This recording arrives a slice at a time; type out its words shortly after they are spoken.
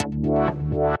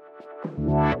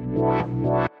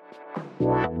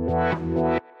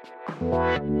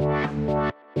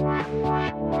Welcome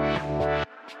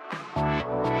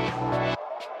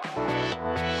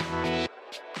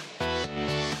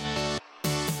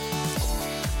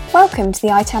to the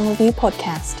ITAM Review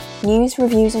podcast, news,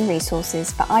 reviews and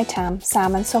resources for ITAM,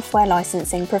 SAM and software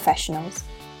licensing professionals.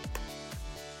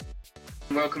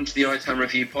 Welcome to the ITAM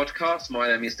Review podcast. My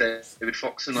name is David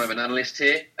Foxen. I'm an analyst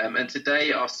here. And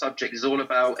today our subject is all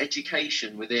about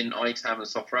education within ITAM and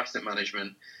software asset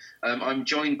management. I'm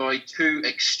joined by two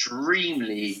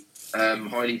extremely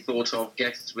highly thought of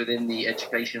guests within the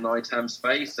education and ITAM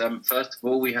space. First of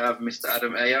all, we have Mr.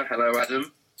 Adam Ayer. Hello,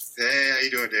 Adam. Hey, how you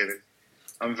doing, David?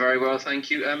 I'm very well, thank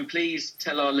you. Please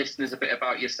tell our listeners a bit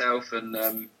about yourself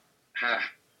and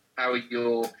how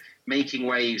you're making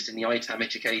waves in the ITAM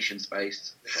education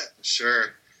space.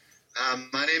 Sure.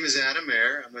 My name is Adam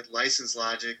Ayer. I'm with License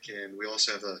Logic, and we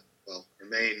also have our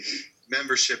main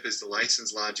membership is the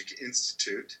License Logic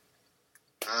Institute.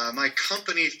 My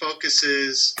company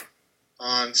focuses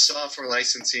on software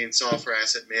licensing and software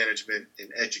asset management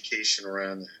and education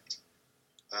around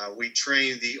that. We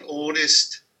train the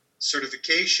oldest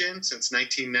certification since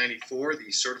 1994,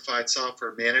 the Certified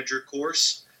Software Manager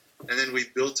course, and then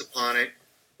we've built upon it.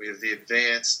 We have the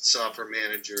Advanced Software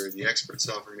Manager, the Expert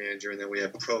Software Manager, and then we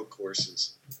have Pro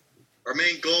courses. Our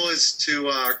main goal is to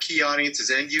our key audience is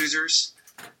end users.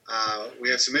 We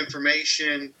have some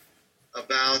information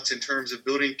about, in terms of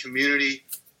building community,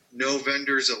 no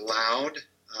vendors allowed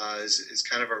is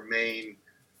kind of our main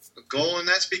goal, and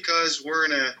that's because we're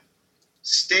in a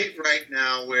state right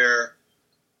now where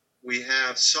we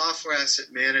have software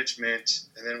asset management,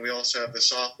 and then we also have the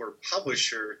software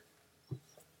publisher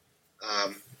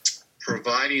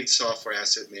providing software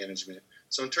asset management.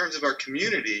 So in terms of our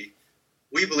community,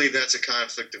 we believe that's a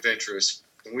conflict of interest.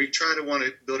 And we want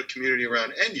to build a community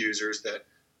around end users that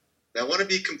want to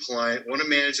be compliant, want to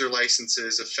manage their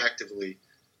licenses effectively,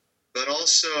 but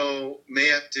also may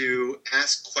have to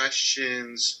ask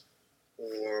questions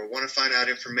or want to find out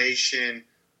information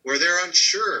where they're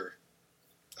unsure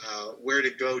where to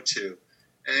go to,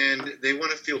 and they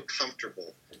want to feel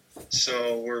comfortable.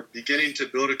 So we're beginning to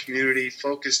build a community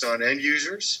focused on end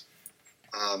users,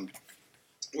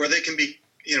 where they can be,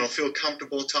 feel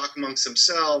comfortable, talk amongst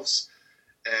themselves,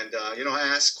 and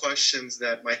ask questions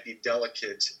that might be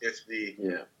delicate if the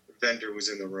vendor was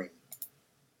in the room.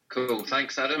 Cool,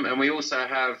 thanks, Adam. And we also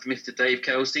have Mr. Dave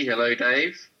Kelsey. Hello,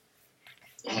 Dave.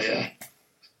 Hiya.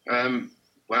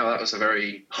 Wow, that was a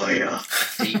very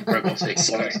deep robotic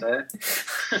voice there.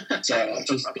 Sorry, I've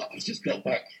just got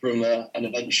back from an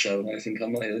event show, and I think I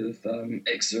might have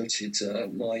exerted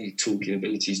my talking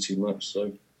abilities too much.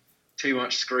 So too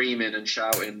much screaming and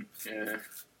shouting. Yeah,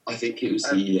 I think it was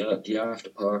the after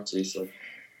party. So.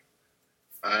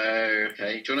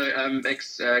 Okay. Do you want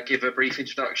to give a brief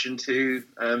introduction to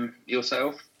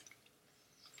yourself?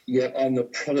 Yeah, I'm the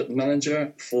product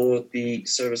manager for the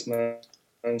service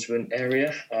management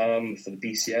area for the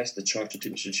BCS, the Chartered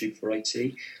Institute for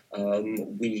IT.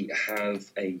 We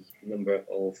have a number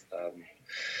of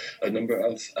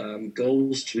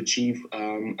goals to achieve,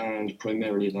 and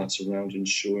primarily that's around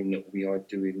ensuring that we are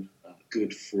doing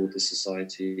good for the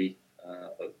society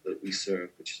that we serve,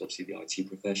 which is obviously the IT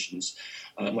professions.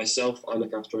 Myself, I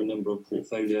look after a number of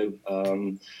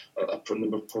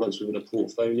number of products within a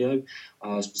portfolio,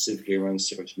 specifically around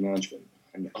service management.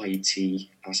 And IT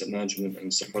asset management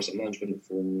and software asset management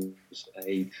forms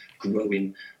a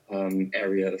growing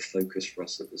area of focus for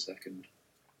us at the second.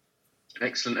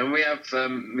 Excellent. And we have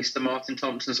Mr. Martin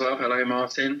Thompson as well. Hello,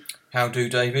 Martin. How do,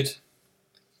 David?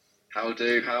 How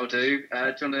do? Do you want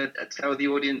to tell the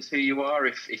audience who you are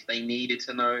if they needed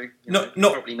to know?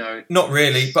 Probably know. Not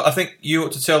really, but I think you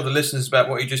ought to tell the listeners about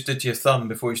what you just did to your thumb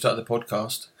before you started the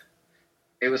podcast.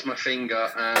 It was my finger,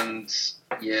 and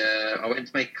I went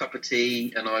to make a cup of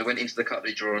tea, and I went into the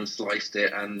cutlery drawer and sliced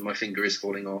it, and my finger is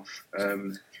falling off.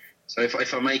 So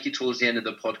if I make it towards the end of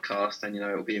the podcast, then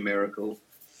it'll be a miracle.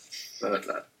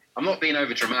 But I'm not being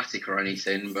over dramatic or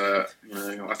anything, but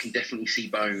I can definitely see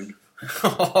bone.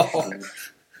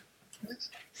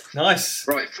 Nice.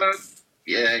 Right.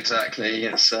 Yeah, exactly.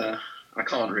 It's I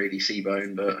can't really see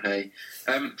bone, but hey.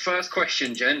 First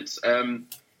question, gents.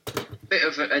 Bit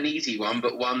of an easy one,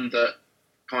 but one that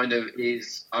kind of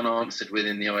is unanswered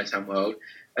within the ITAM world.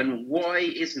 And why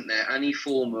isn't there any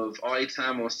form of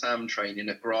ITAM or SAM training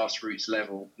at grassroots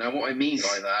level? Now, what I mean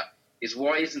by that is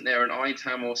why isn't there an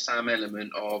ITAM or SAM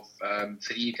element of,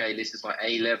 for the UK listeners, like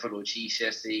A-level or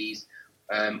GCSEs,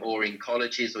 or in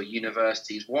colleges or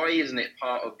universities? Why isn't it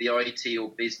part of the IT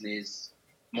or business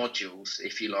modules,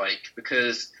 if you like?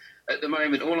 Because at the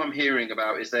moment, all I'm hearing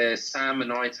about is there's SAM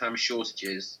and ITAM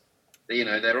shortages.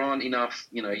 there aren't enough,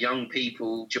 young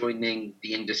people joining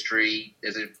the industry.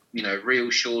 There's a,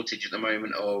 real shortage at the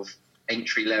moment of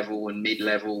entry-level and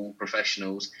mid-level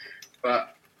professionals.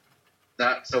 But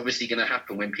that's obviously going to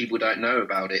happen when people don't know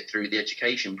about it through the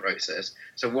education process.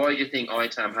 So why do you think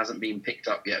ITAM hasn't been picked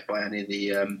up yet by any of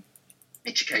the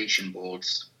education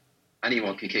boards?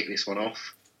 Anyone can kick this one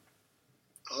off.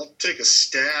 I'll take a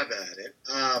stab at it.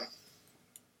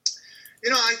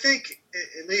 I think,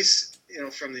 at least,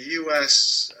 from the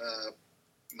U.S.,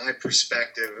 my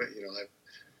perspective, I've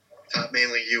taught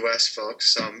mainly U.S.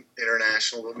 folks, some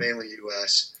international, but mainly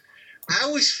U.S. I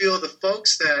always feel the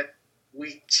folks that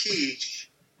we teach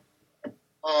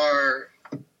are,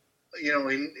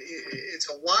 it's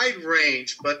a wide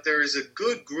range, but there's a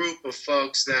good group of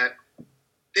folks that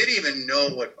didn't even know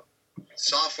what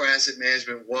software asset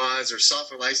management was or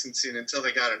software licensing until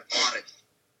they got an audit.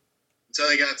 Until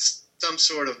they got some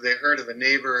sort of, they heard of a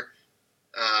neighbor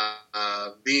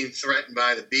being threatened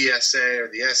by the BSA or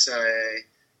the SIA.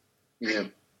 Yeah.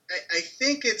 I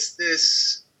think it's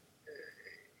this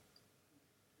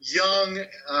young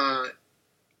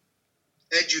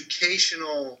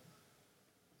educational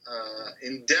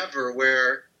endeavor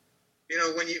where,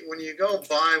 when you go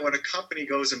buy, when a company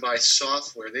goes and buys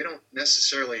software, they don't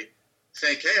necessarily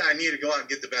think, hey, I need to go out and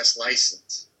get the best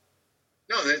license.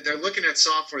 No, they're looking at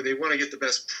software. They want to get the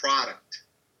best product.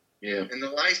 Yeah. And the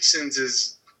license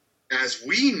is, as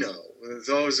we know,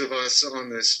 those of us on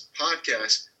this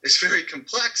podcast, is very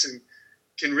complex and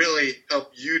can really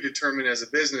help you determine as a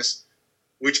business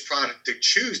which product to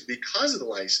choose because of the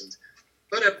license.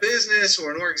 But a business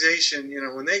or an organization,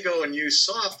 when they go and use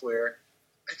software,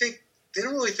 I think they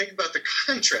don't really think about the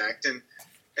contract, and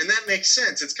that makes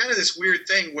sense. It's kind of this weird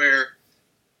thing where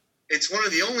it's one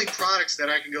of the only products that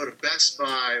I can go to Best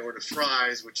Buy or to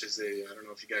Fry's, which is I don't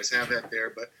know if you guys have that there,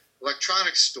 but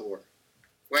electronics store,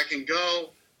 where I can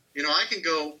go, I can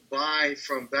go buy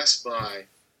from Best Buy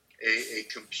a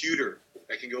computer.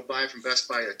 I can go buy from Best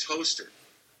Buy a toaster,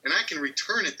 and I can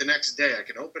return it the next day. I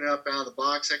can open it up out of the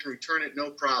box. I can return it,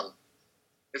 no problem.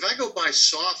 If I go buy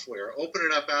software, open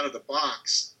it up out of the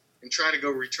box, and try to go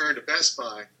return to Best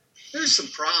Buy, there's some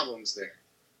problems there.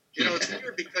 It's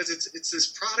weird because it's this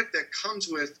product that comes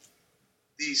with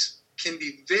these can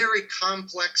be very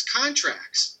complex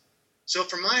contracts. So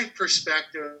from my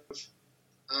perspective,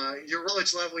 your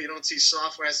college level, you don't see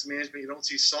software asset management, you don't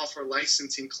see software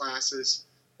licensing classes,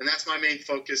 and that's my main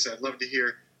focus. I'd love to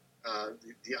hear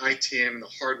the ITAM and the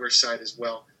hardware side as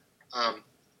well.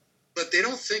 But they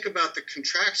don't think about the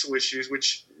contractual issues,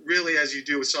 which really, as you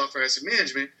do with software asset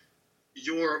management,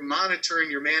 you're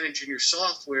monitoring, you're managing your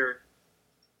software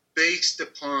based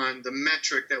upon the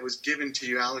metric that was given to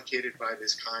you, allocated by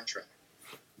this contract.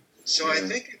 So I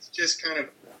think it's just kind of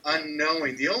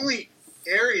unknowing. The only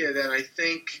area that I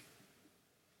think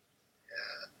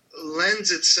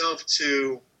lends itself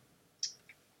to,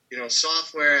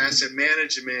 software asset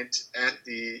management at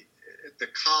the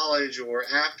college or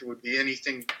after would be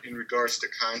anything in regards to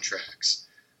contracts.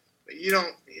 But you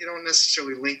don't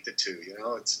necessarily link the two.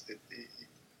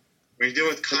 When you deal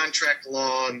with contract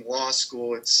law and law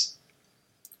school, it's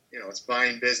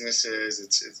buying businesses,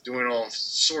 it's doing all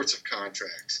sorts of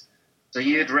contracts. So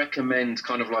you'd recommend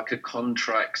kind of like a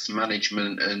contracts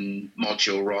management and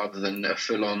module rather than a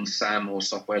full-on SAM or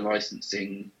software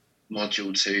licensing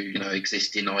module to,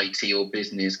 existing IT or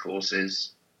business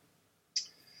courses?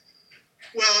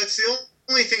 Well, it's the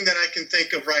only thing that I can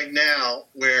think of right now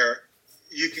where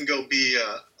you can go be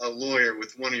a lawyer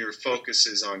with one of your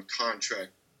focuses on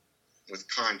contracts.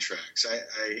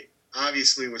 I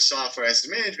obviously with software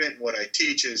asset management, what I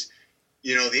teach is,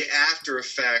 the after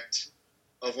effect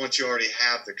of once you already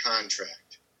have the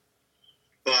contract.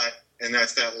 And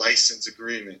that's that license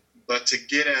agreement. But to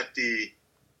get at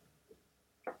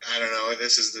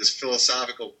this is this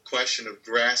philosophical question of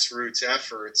grassroots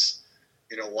efforts.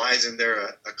 Why isn't there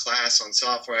a class on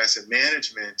software asset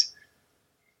management?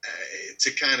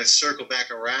 To kind of circle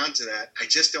back around to that, I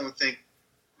just don't think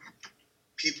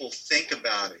people think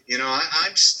about it.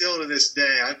 I'm still to this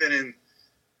day, I've been in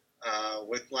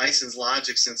with Licensed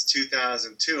Logic since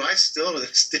 2002. I still to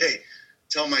this day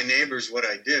tell my neighbors what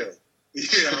I do.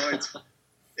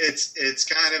 It's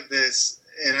kind of this,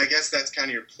 and I guess that's kind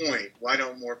of your point. Why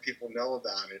don't more people know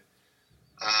about it?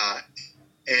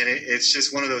 And it's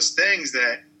just one of those things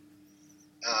that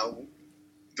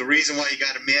the reason why you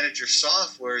got to manage your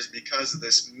software is because of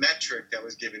this metric that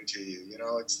was given to you.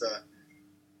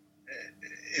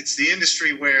 It's the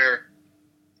industry where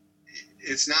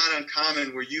it's not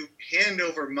uncommon where you hand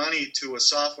over money to a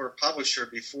software publisher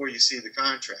before you see the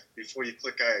contract, before you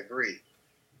click I agree.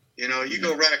 You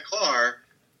go rent a car,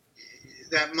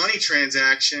 that money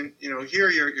transaction, here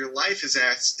your life is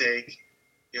at stake,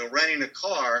 renting a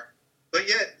car, but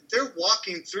yet they're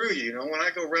walking through you. When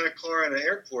I go rent a car at an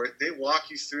airport, they walk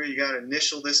you through. You got to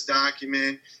initial this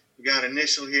document, you got to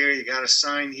initial here, you got to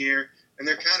sign here, and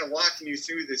they're kind of walking you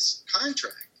through this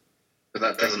contract. But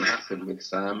that doesn't happen with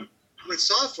Sam. With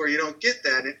software, you don't get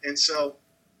that, and so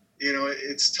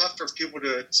it's tough for people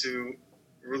to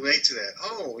relate to that.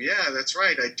 Oh, yeah, that's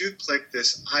right. I do click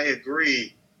this. I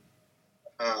agree.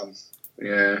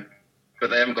 Yeah,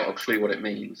 but they haven't got a clue what it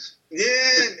means.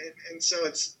 Yeah, and so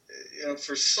it's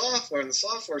for software on the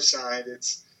software side,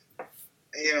 it's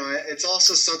it's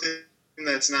also something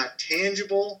that's not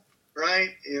tangible,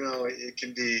 right? It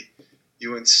can be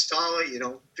you install it, you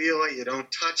don't feel it, you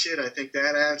don't touch it. I think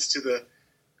that adds to the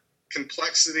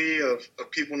complexity of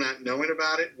people not knowing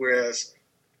about it. Whereas,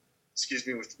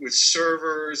 with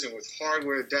servers and with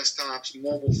hardware, desktops,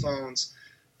 mobile phones,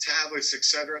 tablets,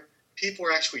 etc., people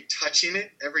are actually touching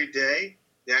it every day.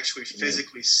 They actually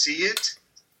physically see it.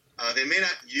 They may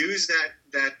not use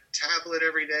that tablet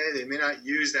every day. They may not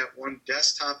use that one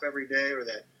desktop every day, or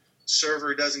that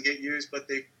server doesn't get used, but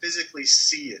they physically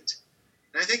see it.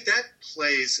 And I think that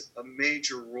plays a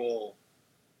major role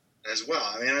as well.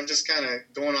 I mean, I'm just kind of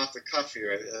going off the cuff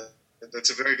here. That's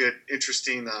a very good,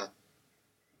 interesting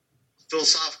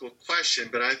philosophical question,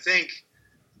 but I think,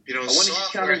 I wanted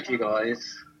to challenge you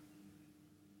guys.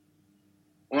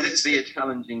 I want it to be a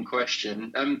challenging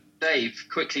question. Dave,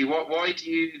 quickly, why do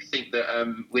you think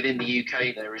that within the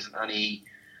UK there isn't any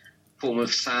form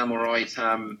of SAM or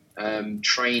ITAM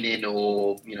training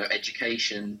or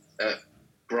education at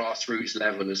grassroots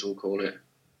level, as we'll call it?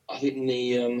 I think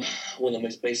one of the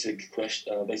most basic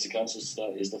answers to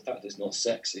that is the fact it's not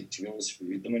sexy, to be honest with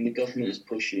you. I mean, the government is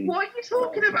pushing... What are you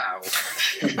talking about?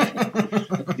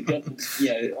 The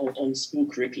government, on school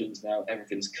curriculums now,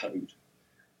 everything's code.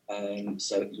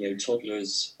 So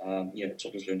toddlers learn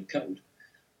to code,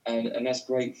 and that's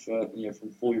great for from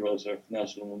 4-year-olds or everything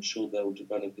else. And I'm sure they'll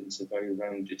develop into very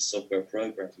rounded software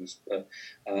programmers. But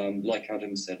like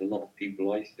Adam said, a lot of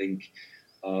people, I think,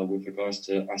 with regards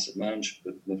to asset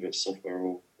management, whether it's software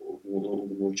or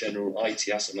the more general IT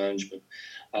asset management,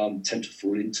 tend to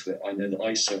fall into it. I know that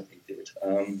I certainly did.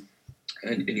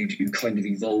 And you kind of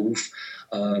evolve,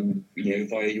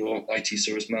 via your IT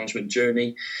service management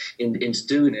journey into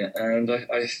doing it. And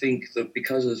I think that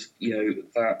because of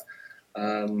that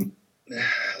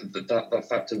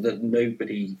factor that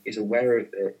nobody is aware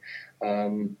of it,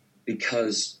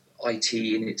 because IT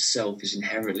in itself is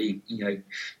inherently,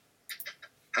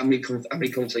 how many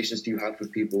conversations do you have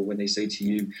with people when they say to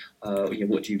you,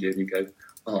 what do you do? And you go,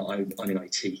 I'm in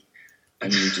IT.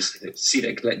 And you just see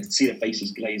their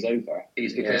faces glaze over.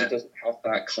 It's because it doesn't have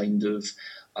that kind of,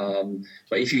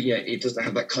 but it doesn't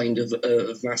have that kind of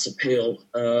mass appeal.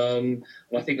 And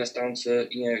I think that's down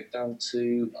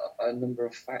to a number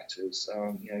of factors.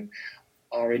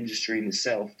 Our industry in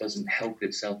itself doesn't help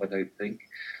itself, I don't think.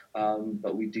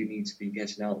 But we do need to be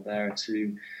getting out there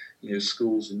to,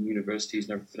 schools and universities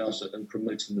and everything else, and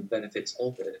promoting the benefits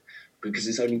of it. Because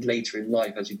it's only later in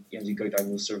life, as you go down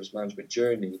your service management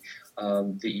journey,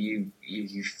 that you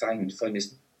find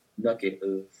this nugget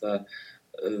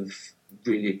of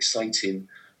really exciting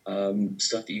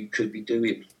stuff that you could be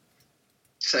doing.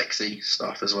 Sexy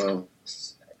stuff as well.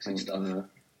 Sexy stuff.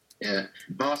 Yeah,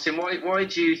 Martin, why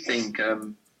do you think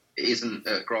it isn't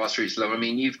at grassroots level? I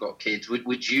mean, you've got kids.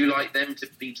 Would you like them to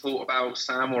be taught about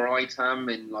SAM or ITAM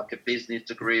in like a business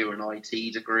degree or an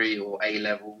IT degree or A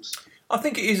levels? I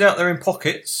think it is out there in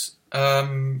pockets.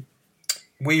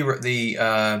 We were at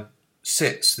the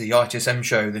SITS, the ITSM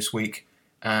show this week,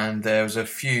 and there was a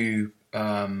few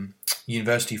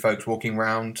university folks walking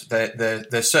around.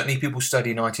 There's certainly people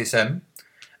studying ITSM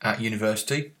at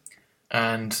university,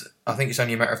 and I think it's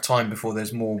only a matter of time before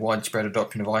there's more widespread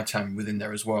adoption of ITAM within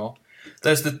there as well.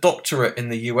 There's the doctorate in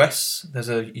the US. There's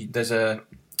a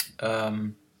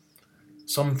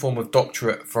some form of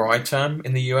doctorate for ITAM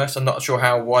in the US. I'm not sure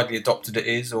how widely adopted it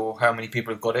is or how many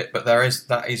people have got it, but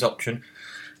that is option.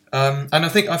 And I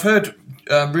think I've heard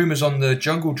rumours on the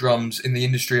jungle drums in the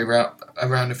industry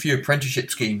around a few apprenticeship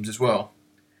schemes as well.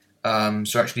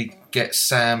 So actually get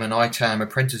SAM and ITAM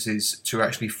apprentices to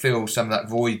actually fill some of that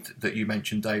void that you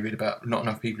mentioned, David, about not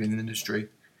enough people in the industry.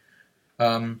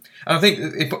 And I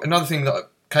think another thing that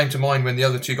came to mind when the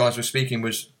other two guys were speaking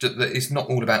was that it's not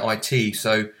all about IT.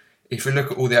 So if you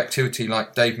look at all the activity,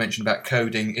 like Dave mentioned about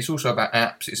coding, it's also about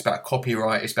apps, it's about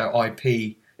copyright, it's about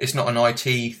IP. It's not an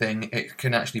IT thing. It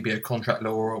can actually be a contract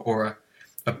law or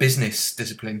a business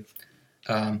discipline.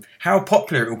 How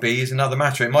popular it will be is another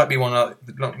matter. It might be one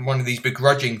of these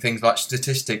begrudging things like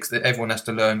statistics that everyone has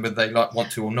to learn whether they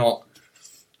want to or not.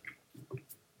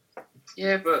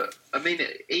 Yeah, but I mean,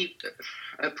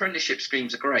 apprenticeship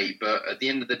schemes are great, but at the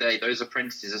end of the day, those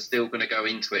apprentices are still going to go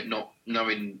into it not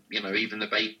knowing, even the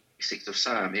basics of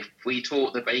SAM. If we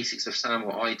taught the basics of SAM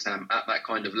or ITAM at that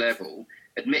kind of level,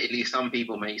 admittedly, some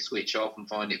people may switch off and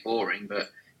find it boring, but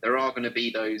there are going to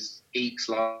be those geeks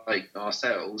like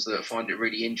ourselves that find it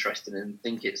really interesting and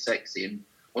think it's sexy and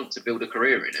want to build a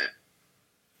career in it.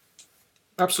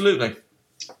 Absolutely.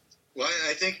 Well,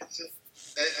 I think that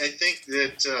I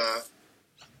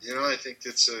think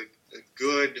it's a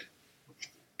good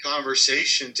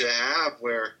conversation to have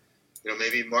where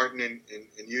maybe Martin and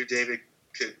you, David,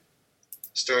 could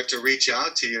start to reach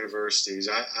out to universities.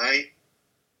 I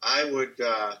would.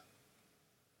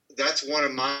 That's one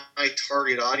of my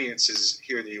target audiences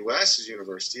here in the U.S. is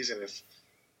universities, and if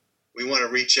we want to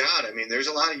reach out, I mean, there's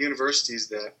a lot of universities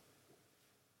that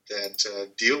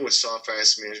deal with software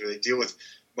asset management. They deal with,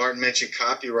 Martin mentioned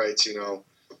copyrights,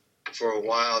 for a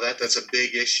while. That's a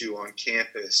big issue on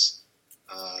campus.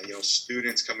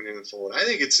 Students coming in the fold. I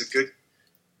think it's a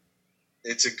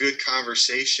good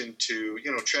conversation to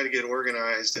try to get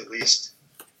organized, at least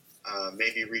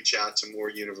maybe reach out to more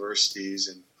universities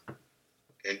and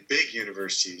big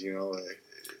universities.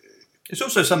 It's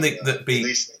also something that at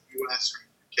least in the U.S. or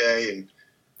UK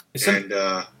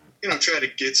and try to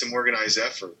get some organized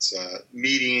efforts,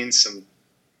 meetings, some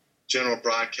general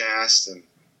broadcasts, and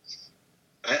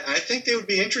I think they would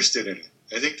be interested in it.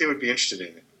 At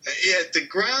the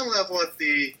ground level, at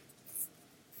the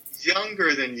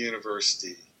younger than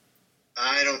university,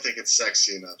 I don't think it's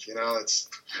sexy enough.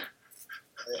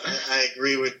 I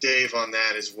agree with Dave on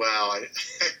that as well.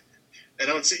 I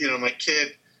don't see, my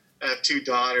kid, I have 2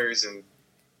 daughters, and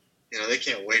they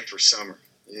can't wait for summer.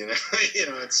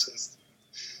 It's just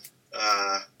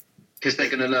because they're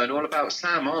going to learn all about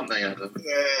SAM, aren't they, Adam?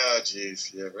 Yeah,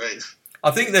 geez, yeah, right.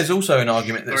 I think there's also an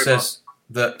argument that says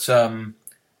that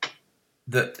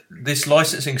that this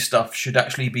licensing stuff should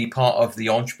actually be part of the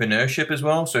entrepreneurship as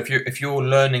well. So if you're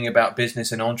learning about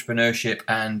business and entrepreneurship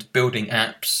and building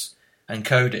apps and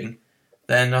coding,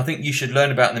 then I think you should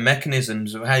learn about the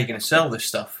mechanisms of how you're going to sell this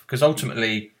stuff. Because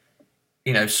ultimately,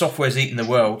 software's eating the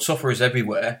world, software is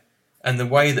everywhere, and the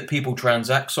way that people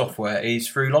transact software is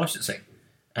through licensing.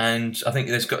 And I think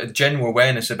there's got a general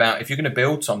awareness about if you're going to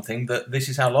build something, that this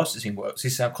is how licensing works,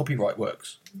 this is how copyright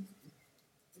works.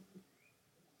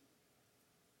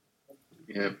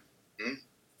 Yeah,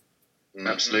 mm-hmm.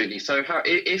 Absolutely. So,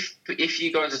 if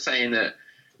you guys are saying that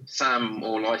SAM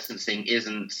or licensing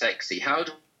isn't sexy, how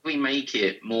do we make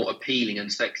it more appealing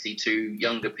and sexy to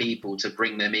younger people to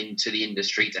bring them into the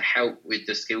industry to help with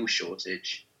the skill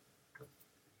shortage?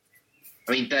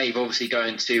 I mean, Dave, obviously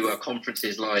going to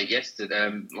conferences like yesterday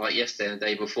and the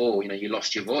day before, you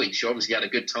lost your voice. You obviously had a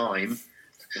good time.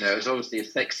 It was obviously a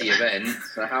sexy event.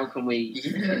 So how can we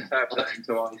tap that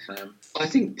into ITAM? I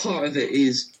think part of it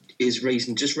is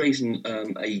raising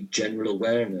a general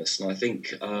awareness, and I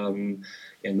think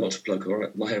not to plug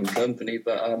my own company,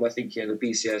 but I think the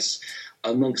BCS,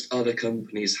 amongst other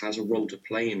companies, has a role to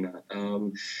play in that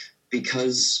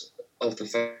because of the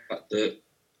fact that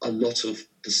a lot of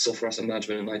the software asset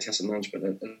management and IT asset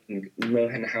management, and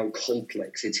knowing how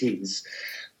complex it is,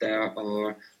 there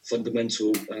are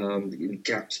fundamental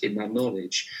gaps in that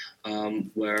knowledge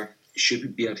where should we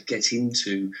be able to get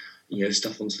into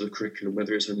stuff onto the curriculum,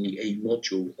 whether it's only a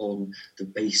module on the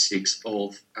basics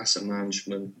of asset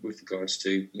management with regards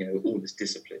to all its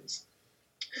disciplines.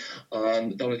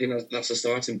 I think that's a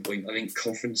starting point. I think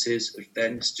conferences,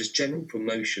 events, just general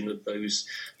promotion of those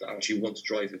that actually want to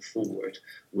drive it forward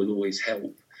will always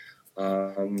help.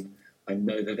 I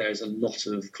know that there's a lot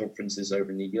of conferences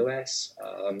over in the US,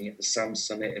 the SAM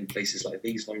Summit and places like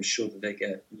these, and I'm sure that they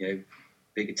get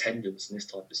big attendance and this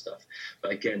type of stuff.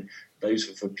 But again, those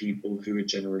are for people who are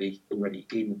generally already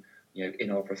in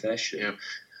our profession. Yeah.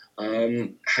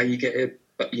 How you get it,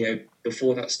 but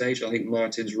before that stage, I think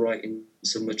Martin's right in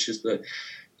so much as that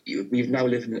we've now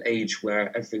lived in an age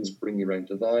where everything's bring your own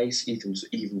device, even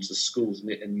to schools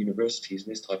and universities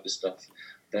and this type of stuff.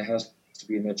 There has to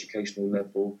be an educational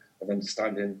level of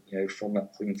understanding, from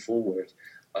that point forward.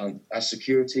 As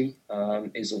security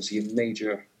is obviously a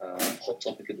major hot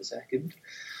topic at the second,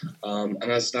 and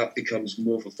as that becomes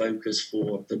more of a focus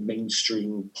for the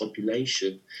mainstream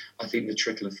population, I think the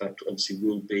trickle effect obviously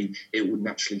will be it will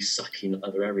naturally suck in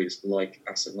other areas like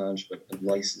asset management and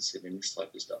licensing and this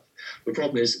type of stuff. The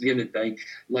problem is, at the end of the day,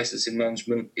 licensing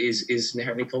management is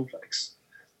inherently complex.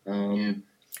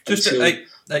 Just a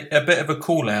bit of a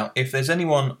call out. If there's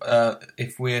anyone,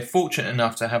 if we're fortunate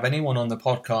enough to have anyone on the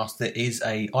podcast that is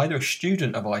either a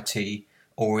student of IT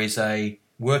or is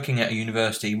working at a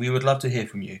university, we would love to hear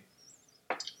from you.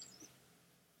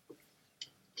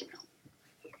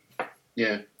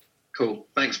 Yeah, cool.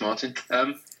 Thanks, Martin.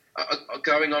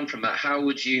 Going on from that, how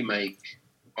would you make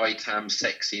ITAM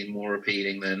sexy and more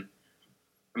appealing then?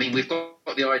 I mean, we've got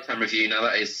the ITAM review now.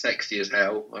 That is sexy as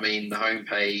hell. I mean, the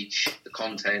homepage, the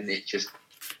content, it's just,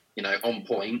 on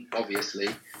point, obviously.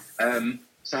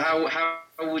 So how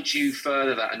would you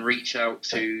further that and reach out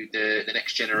to the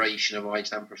next generation of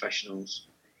ITAM professionals?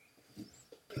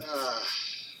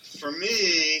 For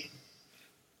me,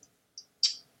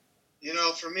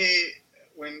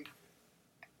 when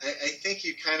I think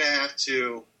you kind of have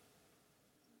to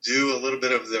do a little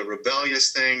bit of the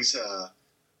rebellious things,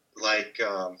 like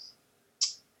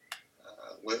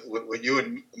when you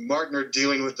and Martin are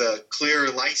dealing with the clear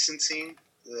licensing,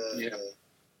 the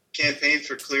campaign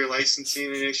for clear licensing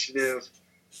initiative,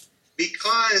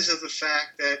 because of the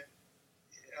fact that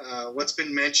what's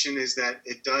been mentioned is that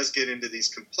it does get into these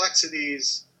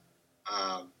complexities.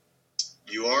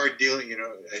 You are dealing,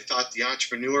 I thought the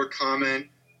entrepreneur comment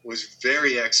was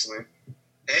very excellent.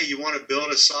 Hey, you want to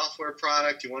build a software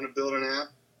product? You want to build an app?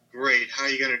 Great. How are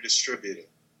you going to distribute it?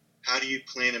 How do you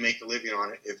plan to make a living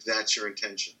on it if that's your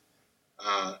intention?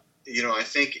 I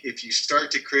think if you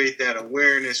start to create that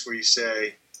awareness where you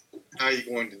say, how are you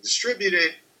going to distribute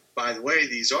it? By the way,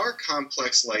 these are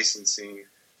complex licensing.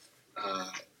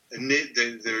 And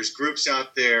there's groups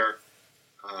out there,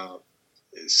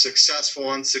 successful,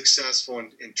 unsuccessful,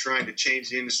 in trying to change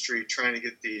the industry, trying to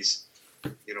get these,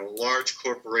 large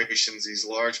corporations, these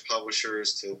large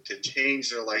publishers to change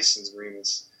their license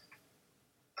agreements,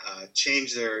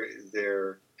 change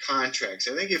their contracts.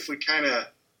 I think if we kind of,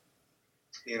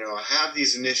 have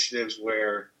these initiatives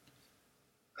where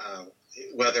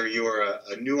whether you're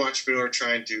a new entrepreneur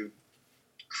trying to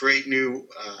create new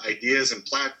ideas and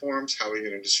platforms, how are you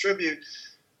going to distribute,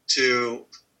 to,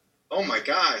 oh my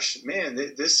gosh, man,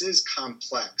 this is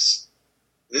complex.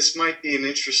 This might be an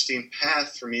interesting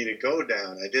path for me to go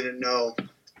down. I didn't know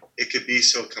it could be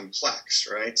so complex,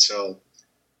 right? So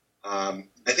I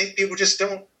think people just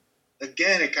don't,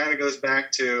 again, it kind of goes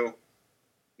back to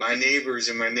my neighbors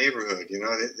in my neighborhood.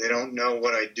 They don't know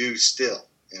what I do still.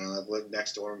 I've lived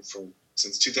next door them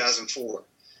since 2004.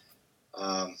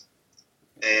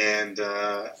 And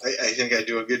I think I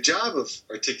do a good job of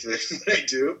articulating what I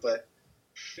do, but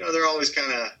they're always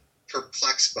kind of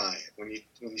perplexed by it. When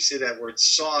you say that word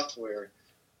software,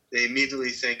 they immediately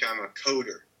think I'm a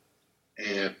coder,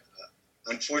 and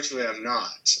unfortunately, I'm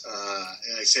not.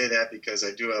 And I say that because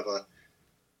I do have a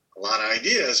lot of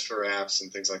ideas for apps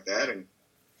and things like that, and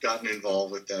gotten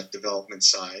involved with that development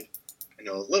side. I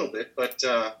know a little bit, but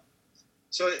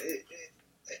so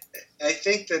I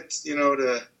think that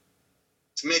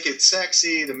to make it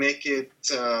sexy, to make it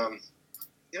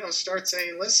start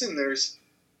saying, listen,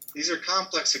 these are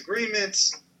complex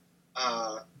agreements.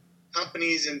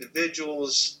 Companies,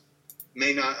 individuals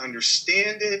may not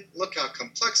understand it. Look how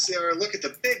complex they are. Look at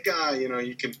the big guy.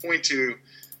 You can point to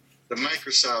the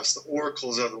Microsofts, the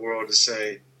Oracles of the world to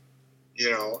say,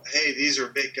 hey, these are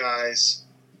big guys.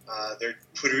 They're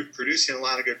producing a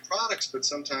lot of good products, but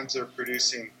sometimes they're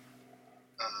producing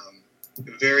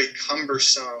very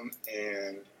cumbersome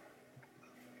and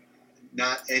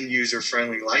not end-user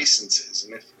friendly licenses.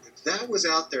 And if that was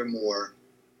out there more,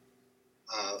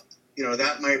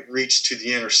 that might reach to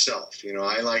the inner self.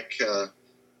 I like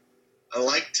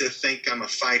to think I'm a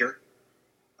fighter.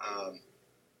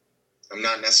 I'm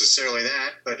not necessarily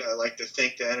that, but I like to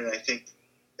think that, and I think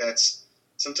that's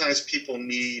sometimes people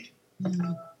need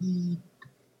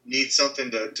something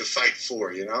to fight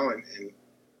for,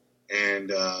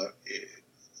 and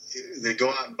they go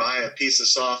out and buy a piece of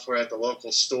software at the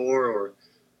local store or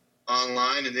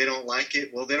online and they don't like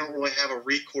it. Well, they don't really have a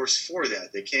recourse for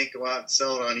that. They can't go out and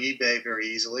sell it on eBay very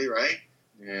easily, right?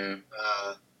 Yeah.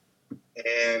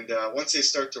 And once they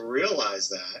start to realize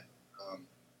that,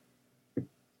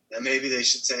 then maybe they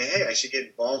should say, hey, I should get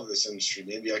involved with this industry.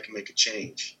 Maybe I can make a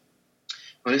change.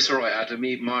 Well, it's all right, Adam.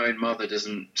 My own mother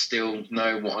doesn't still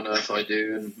know what on earth I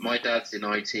do, and my dad's in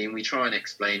IT, and we try and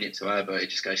explain it to her, but it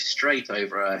just goes straight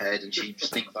over her head, and she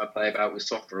just thinks I play about with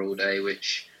software all day,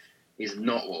 which is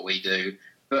not what we do.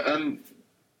 But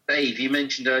Dave, you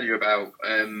mentioned earlier about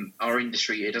our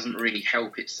industry. It doesn't really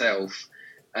help itself,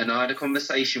 and I had a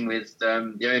conversation with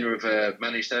the owner of a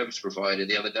managed service provider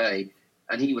the other day,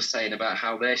 and he was saying about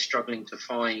how they're struggling to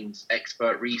find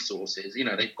expert resources.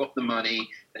 They've got the money,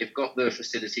 they've got the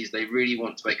facilities, they really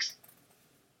want to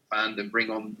expand and bring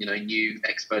on, new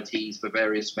expertise for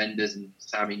various vendors and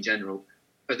SAM in general.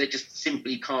 But they just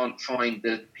simply can't find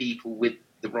the people with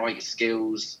the right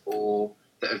skills or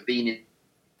that have been in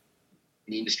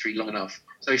the industry long enough.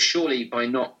 So surely by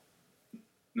not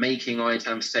making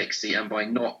ITAM sexy and by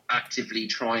not actively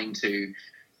trying to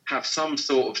have some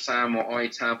sort of SAM or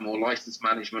ITAM or license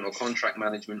management or contract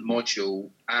management module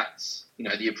at,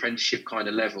 the apprenticeship kind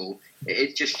of level,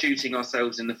 it's just shooting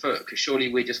ourselves in the foot, because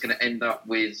surely we're just going to end up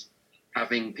with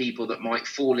having people that might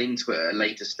fall into it at a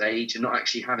later stage and not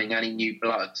actually having any new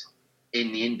blood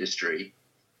in the industry.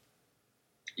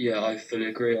 Yeah, I fully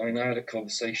agree. I had a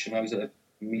conversation. I was at a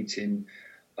meeting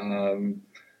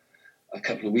a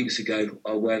couple of weeks ago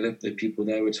where the people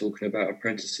there were talking about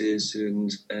apprentices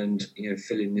and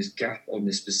filling this gap on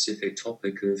this specific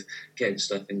topic of getting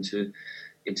stuff into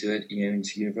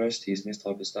universities and this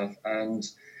type of stuff. And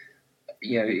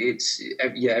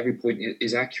every point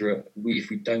is accurate. If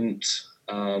we don't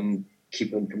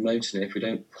keep on promoting it, if we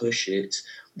don't push it,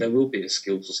 there will be a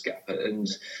skills gap, and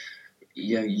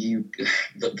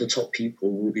the top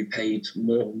people will be paid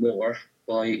more and more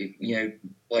by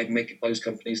making those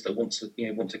companies that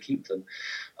want to keep them.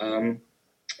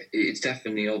 It's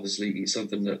definitely, obviously,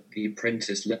 something that the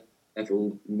apprentice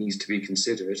level needs to be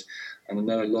considered, and I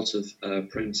know a lot of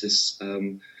apprentice.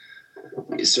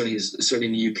 Certainly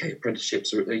in the UK,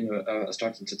 apprenticeships are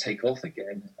starting to take off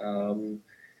again,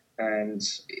 and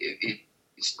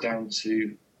it's down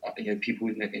to people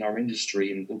in our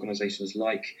industry and organisations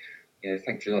like,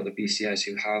 thankfully, like the BCS,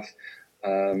 who have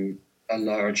a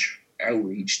large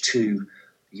outreach to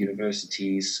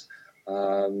universities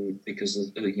because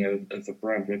of the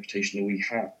brand reputation that we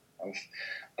have,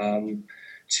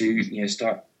 to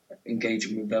start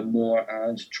engaging with them more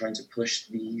and trying to push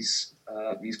these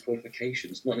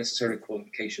qualifications, not necessarily a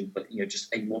qualification, but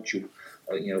just a module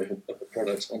of the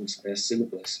product onto their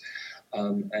syllabus,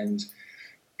 and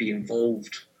be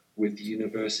involved with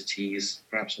universities,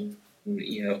 perhaps on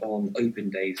open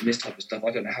days and this type of stuff. I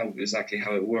don't know exactly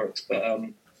how it works, but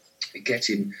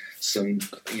getting some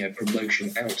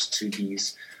promotion out to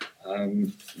these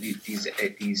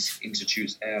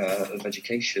institutes of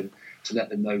education to let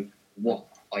them know what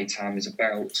ITAM is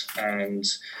about, and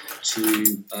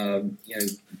to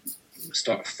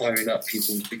start firing up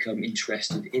people to become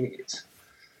interested in it.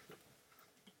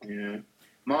 Yeah.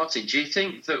 Martin, do you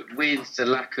think that with the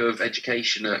lack of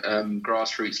education at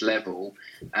grassroots level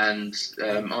and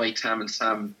ITAM and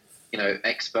SAM,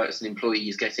 experts and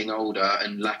employees getting older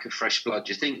and lack of fresh blood,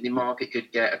 do you think the market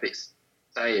could get a bit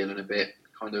stale and a bit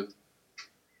kind of,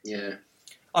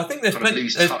 I think there's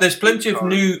plenty of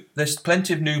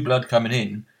new blood coming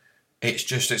in.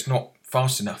 It's not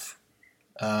fast enough.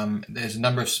 There's a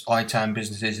number of ITAM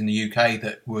businesses in the UK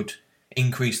that would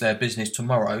increase their business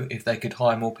tomorrow if they could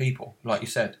hire more people, like you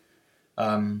said.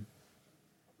 I'm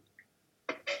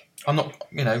not,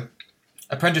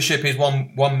 apprenticeship is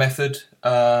one method.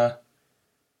 I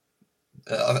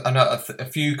know a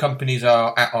few companies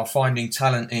are finding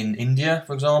talent in India,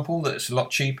 for example, that's a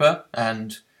lot cheaper,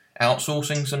 and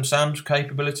outsourcing some SAM's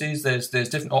capabilities. There's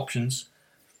different options.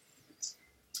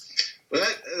 Well,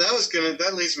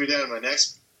 that leads me down to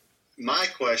my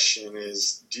question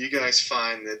is, do you guys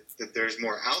find that there's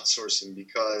more outsourcing?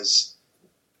 Because,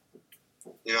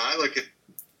 I look at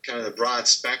kind of the broad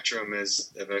spectrum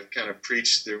as I've kind of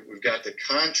preached that we've got the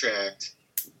contract,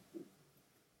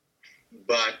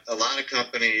 but a lot of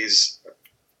companies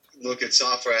look at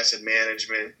software asset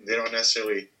management. They don't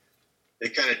necessarily, they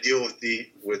kind of deal with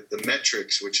the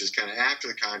metrics, which is kind of after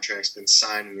the contract's been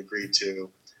signed and agreed to.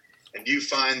 And do you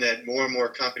find that more and more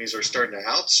companies are starting to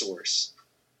outsource?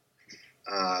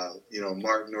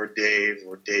 Martin or Dave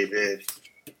or David,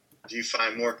 do you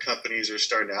find more companies are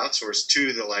starting to outsource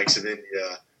to the likes of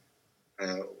India,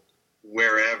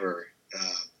 wherever,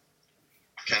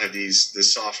 kind of the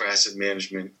software asset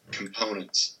management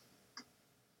components?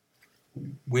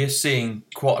 We're seeing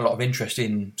quite a lot of interest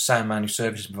in SAM managed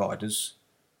services providers.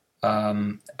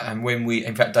 And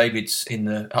in fact, David's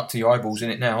up to your eyeballs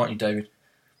in it now, aren't you, David?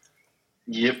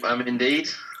 Yep, I'm indeed.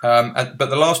 But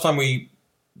the last time we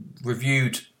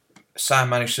reviewed SAM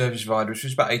managed service providers, which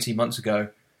was about 18 months ago,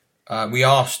 we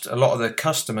asked a lot of the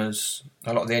customers,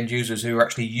 a lot of the end users who were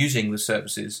actually using the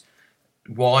services,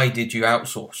 why did you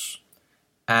outsource?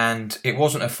 And it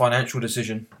wasn't a financial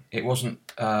decision. It wasn't,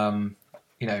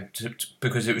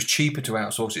 because it was cheaper to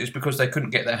outsource. It was because they couldn't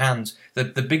get their hands. The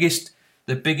biggest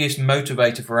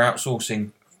motivator for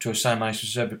outsourcing to a SAM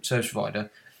managed service provider,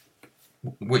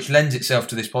 which lends itself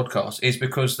to this podcast, is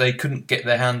because they couldn't get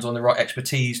their hands on the right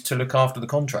expertise to look after the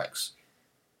contracts.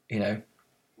 Yeah.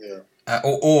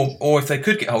 Or if they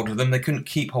could get hold of them, they couldn't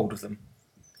keep hold of them.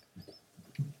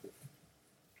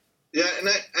 Yeah, and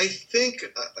I think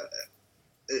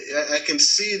I can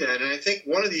see that, and I think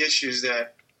one of the issues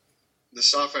that the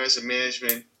software asset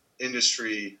management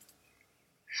industry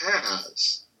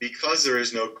has, because there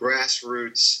is no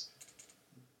grassroots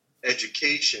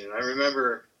education. I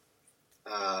remember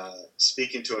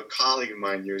speaking to a colleague of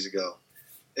mine years ago,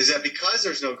 is that because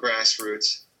there's no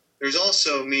grassroots, there's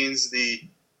also means the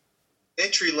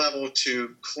entry level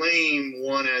to claim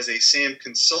one as a SAM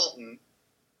consultant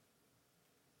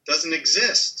doesn't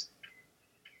exist.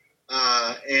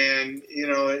 And,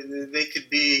 they could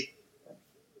be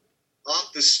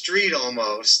off the street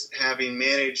almost, having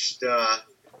managed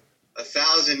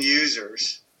 1,000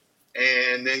 users,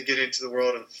 and then get into the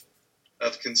world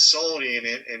of consulting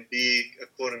and be a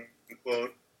quote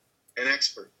unquote an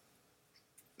expert.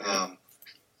 Well,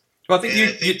 I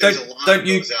think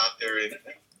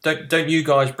don't you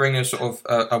guys bring a sort of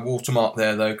a watermark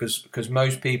there though, because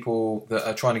most people that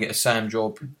are trying to get a SAM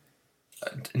job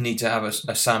need to have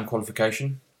a SAM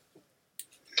qualification.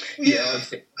 Yeah,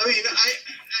 I mean,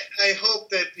 I hope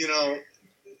that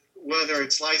whether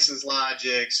it's License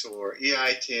Logics or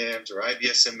EITAMs or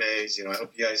IBSMAs, I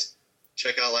hope you guys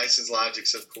check out License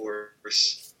Logics, of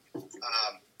course.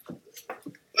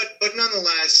 But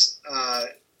nonetheless,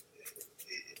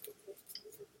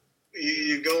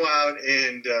 you go out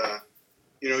and,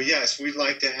 yes, we'd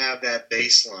like to have that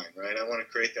baseline, right? I want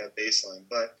to create that baseline.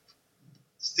 But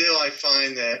still, I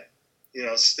find that,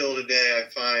 still today, I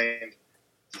find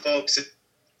folks at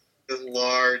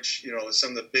large,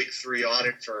 some of the big three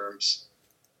audit firms,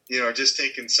 are just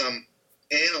taking some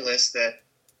analysts that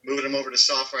moving them over to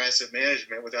software asset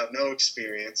management without no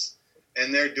experience,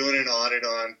 and they're doing an audit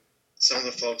on some of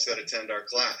the folks that attend our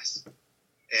class.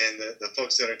 And the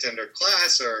folks that attend our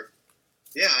class are,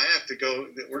 I have to go,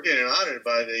 we're getting audited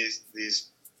by these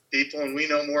people, and we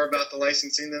know more about the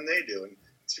licensing than they do. And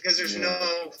it's because there's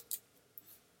no,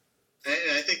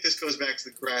 and I think this goes back to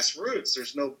the grassroots,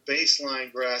 there's no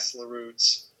baseline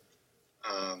grassroots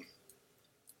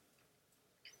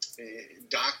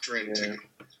doctrine to,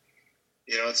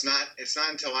 it's not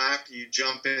until after you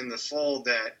jump in the fold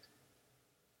that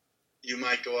you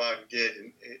might go out and get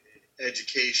an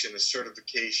education, a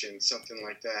certification, something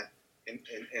like that. And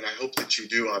I hope that you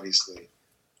do, obviously.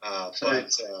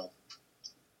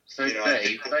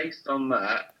 Dave, based on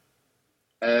that,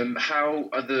 how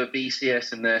are the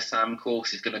BCS and their SAM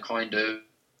courses going to kind of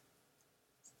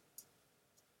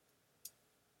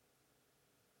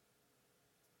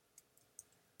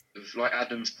like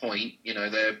Adam's point,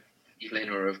 they're people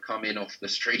who have come in off the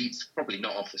streets, probably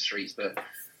not off the streets, but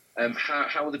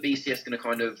how are the BCS going to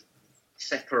kind of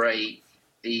separate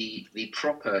the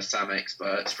proper SAM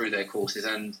experts through their courses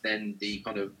and then the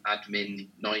kind of admin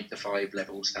 9 to 5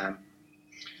 level SAM?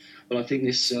 Well, I think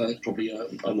this is probably a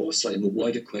slightly more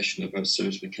wider question about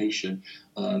certification,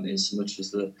 in so much as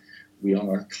that we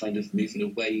are kind of moving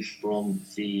away from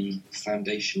the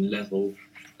foundation level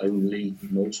only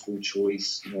multiple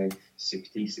choice,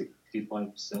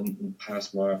 60-65%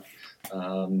 pass mark,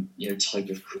 type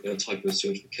of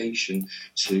certification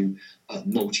to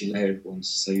multi-layered ones.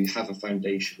 So you have a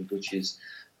foundation which is,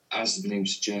 as the name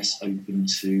suggests, open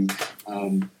to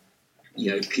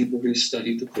people who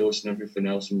studied the course and everything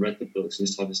else and read the books and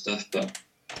this type of stuff, but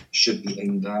should be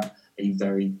aimed at a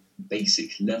very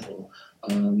basic level.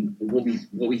 What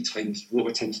we're tending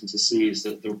to see is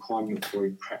that the requirement for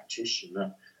a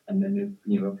practitioner, and then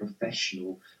a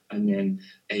professional, and then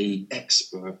a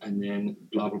expert, and then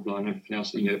blah blah blah and everything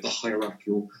else. The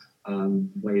hierarchical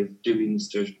way of doing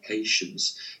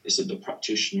certifications is that the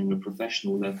practitioner and the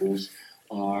professional levels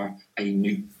are a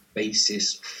new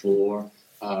basis for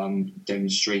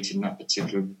demonstrating that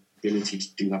particular ability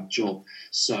to do that job.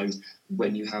 So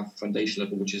when you have foundation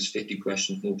level, which is 50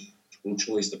 questions, multiple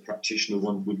choice, the practitioner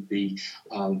one would be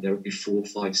there would be 4,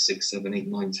 5, 6, 7, 8,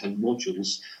 9, 10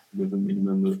 modules with a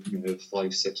minimum of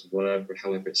 5, 6, whatever,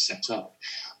 however it's set up.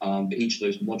 But each of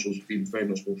those modules would be very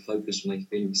much more focused on a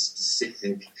very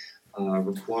specific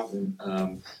requirement.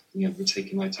 We're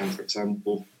taking ITAM, for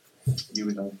example. You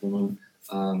would have one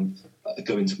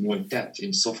go into more in depth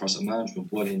in software asset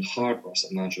management, one in hardware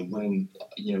asset management, one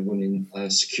in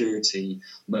security,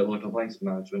 mobile device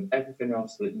management, everything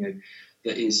else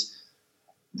that is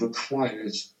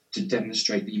required to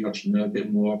demonstrate that you actually know a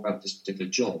bit more about this particular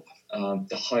job.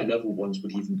 The high level ones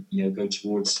would even go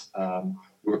towards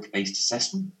work-based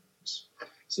assessments.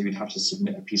 So you'd have to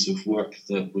submit a piece of work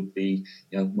that would be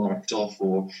marked off,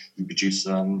 or you produce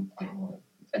an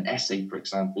essay, for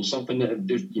example, something that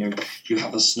you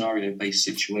have a scenario-based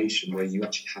situation where you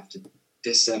actually have to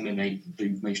disseminate the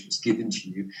information that's given to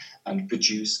you and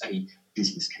produce a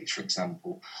business case, for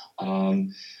example.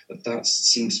 That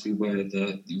seems to be where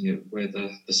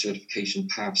the certification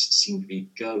paths seem to be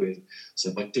going.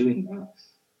 So by doing that,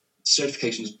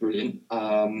 certification is brilliant,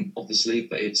 obviously,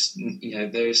 but it's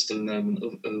there is still an element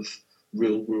of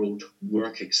real-world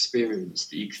work experience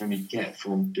that you can only get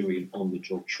from doing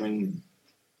on-the-job training.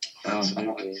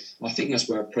 Absolutely. I think that's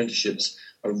where apprenticeships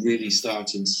are really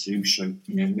starting to show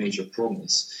major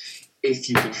promise. If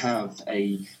you can have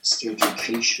a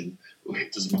certification, or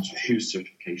it doesn't matter whose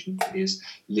certification it is,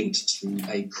 linked to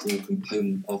a core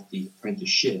component of the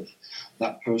apprenticeship,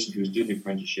 that person who's doing the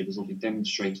apprenticeship is obviously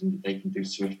demonstrating that they can do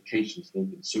certifications, they've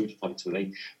been certified to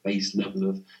a base level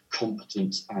of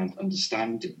competence and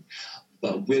understanding.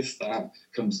 But with that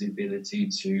comes the ability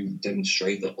to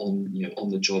demonstrate that on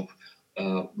the job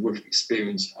work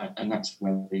experience, and that's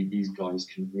where these guys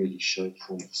can really show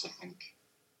promise, I think.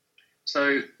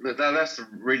 So that's a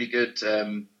really good,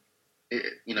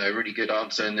 really good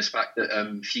answer in this fact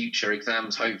that future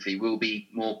exams hopefully will be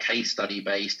more case study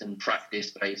based and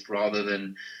practice based rather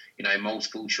than,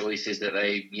 multiple choices that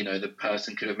the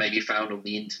person could have maybe found on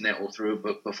the internet or through a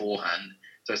book beforehand.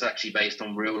 So it's actually based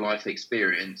on real life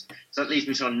experience. So that leads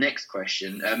me to our next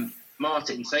question.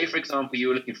 Martin, say for example you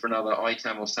were looking for another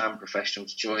ITAM or SAM professional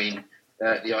to join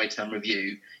the ITAM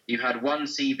review. You had one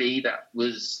CV that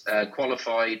was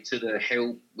qualified to the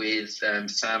hilt with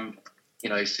SAM,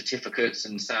 certificates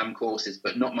and SAM courses,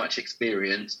 but not much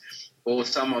experience, or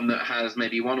someone that has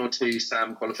maybe one or two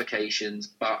SAM qualifications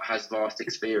but has vast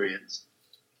experience.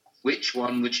 Which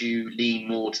one would you lean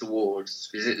more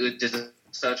towards? Does a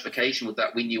certification, would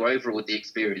that win you over, or would the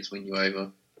experience win you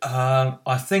over?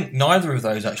 I think neither of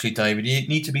those, actually, David. You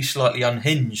need to be slightly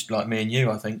unhinged, like me and you,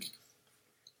 I think.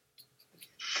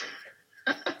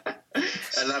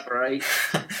 Elaborate.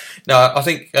 No, I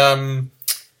think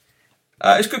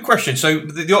it's a good question. So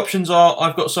the options are: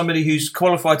 I've got somebody who's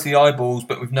qualified to the eyeballs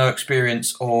but with no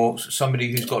experience, or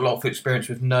somebody who's got a lot of experience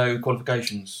with no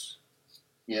qualifications.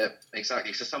 Yeah,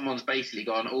 exactly. So someone's basically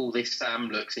gone, this SAM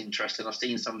looks interesting. I've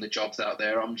seen some of the jobs out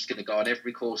there. I'm just going to go on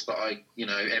every course that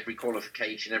every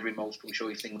qualification, every multiple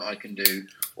choice thing that I can do.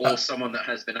 Or someone that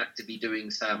has been actively doing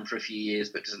SAM for a few years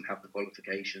but doesn't have the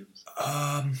qualifications.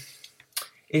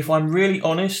 If I'm really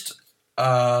honest,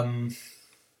 that's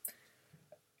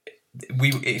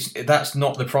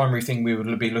not the primary thing we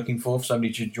would be looking for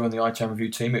somebody to join the ITAM review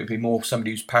team. It would be more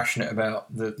somebody who's passionate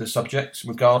about the subjects,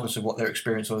 regardless of what their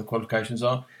experience or their qualifications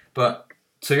are. But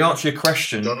to answer your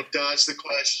question, don't dodge the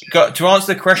question. To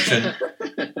answer the question,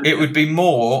 it would be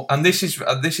more, and this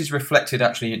is reflected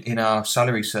actually in our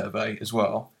salary survey as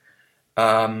well.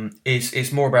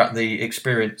 It's more about the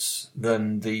experience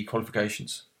than the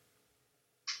qualifications.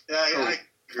 Yeah, I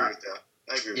agree with that.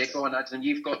 Go on, Adam.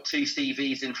 You've got two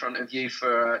CVs in front of you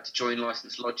to join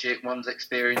Licensed Logic. One's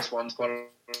experience, one's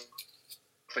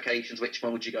qualifications. Which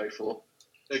one would you go for?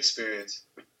 Experience.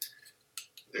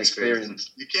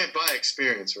 Experience. You can't buy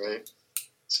experience, right?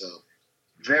 So.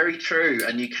 Very true.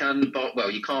 And you can buy. Well,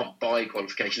 you can't buy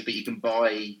qualifications, but you can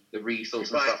buy the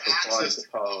resources and stuff required to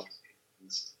pass.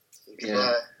 You can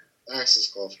buy access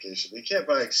qualification. You can't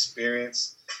buy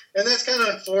experience, and that's kind of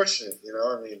unfortunate.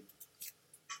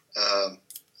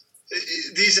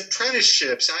 These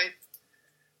apprenticeships,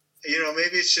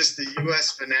 maybe it's just the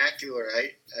U.S. vernacular.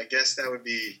 I guess that would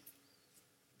be.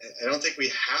 I don't think we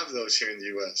have those here in the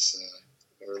U.S.,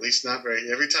 or at least not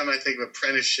very. Every time I think of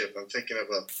apprenticeship, I'm thinking of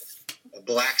a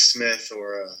blacksmith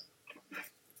or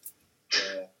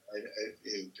not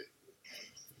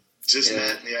in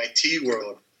the IT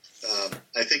world.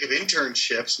 I think of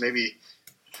internships. Maybe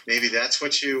that's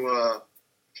what you.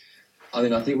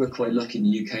 I think we're quite lucky in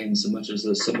the UK in so much as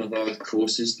some of our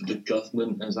courses that the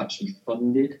government has actually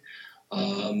funded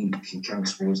can count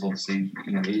towards, obviously,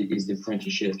 is the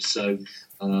apprenticeship. So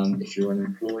if you're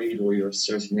unemployed or you're a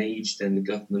certain age, then the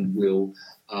government will,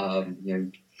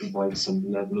 provide some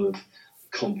level of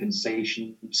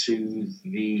compensation to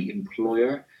the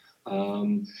employer.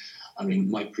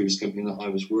 My previous company that I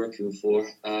was working for,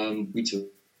 we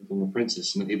took an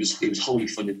apprentice, and it was wholly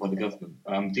funded by the government.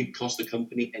 Didn't cost the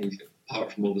company anything,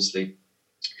 apart from obviously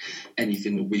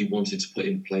anything that we wanted to put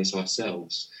in place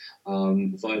ourselves.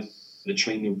 Via the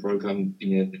training program,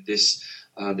 that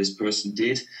this person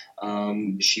did,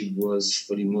 she was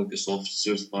fully Microsoft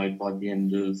certified by the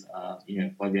end of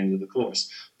the course.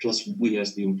 Plus, we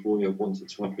as the employer wanted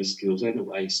to have her skills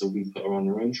anyway, so we put her on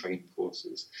her own training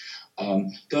courses.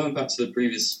 Going back to the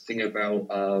previous thing about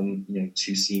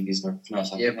two CVs and everything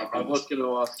else. I was going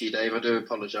to ask you, Dave. I do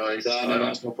apologise. No,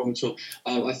 that's no problem at all.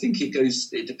 I think it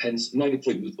depends. My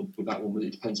point with that one,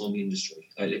 it depends on the industry.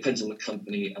 It depends on the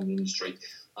company and the industry.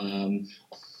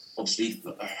 Obviously,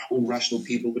 all rational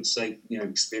people would say,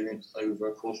 experience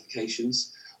over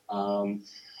qualifications,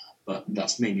 but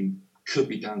that's mainly could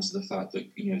be down to the fact that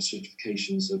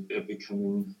certifications are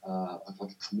becoming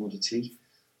like a commodity,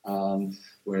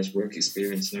 whereas work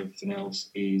experience and everything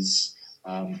else is,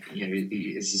 as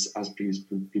previous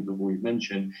people have already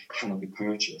mentioned, cannot be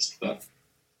purchased. But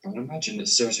I would imagine that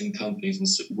certain companies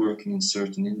and working in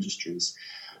certain industries,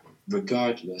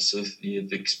 regardless of the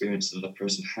experience that a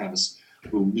person has,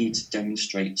 will need to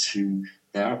demonstrate to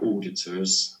their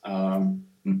auditors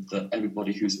that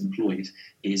everybody who's employed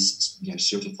is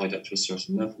certified up to a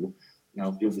certain level.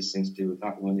 Now, the obvious thing to do with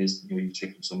that one is you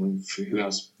take on someone who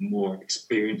has more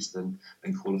experience than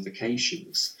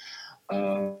qualifications,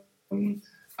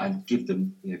 and give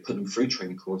them, put them through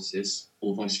training courses,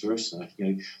 or vice versa.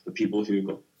 The people who've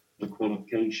got the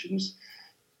qualifications,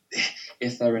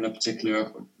 if they're in a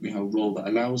particular role that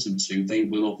allows them to, they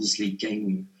will obviously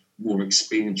gain more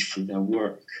experience through their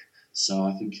work. So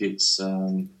I think it's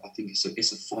a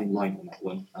fine line on that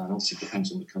one, and also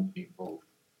depends on the company involved.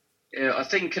 Yeah, I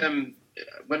think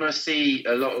when I see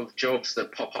a lot of jobs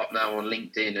that pop up now on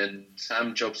LinkedIn and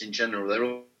SAM jobs in general,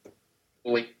 they're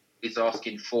always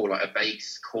asking for like a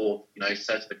base core,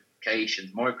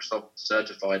 certifications, Microsoft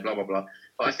certified, blah blah blah.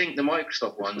 But I think the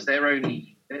Microsoft ones,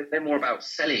 they're more about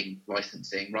selling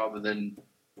licensing rather than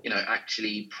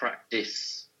actually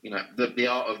practice the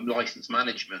art of license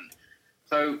management.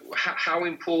 So how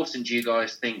important do you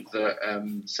guys think that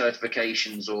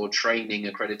certifications or training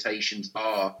accreditations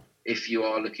are if you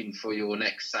are looking for your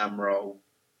next SAM role?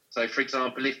 So, for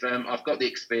example, if I've got the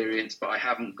experience but I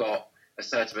haven't got a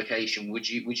certification, would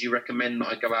you recommend that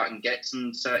I go out and get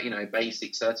some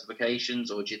basic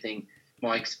certifications, or do you think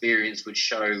my experience would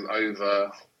show over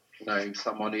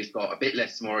someone who's got a bit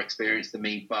more experience than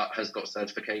me but has got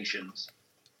certifications?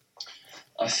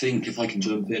 I think, if I can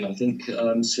jump in, I think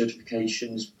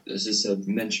certifications, as I said,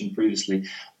 mentioned previously,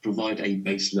 provide a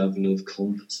base level of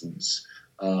competence.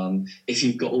 If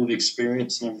you've got all the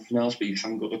experience and everything else, but you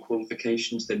haven't got the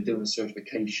qualifications, then doing a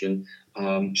certification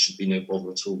should be no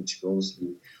bother at all, to be honest with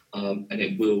you. And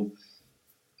it will,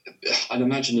 I'd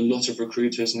imagine a lot of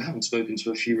recruiters, and I haven't spoken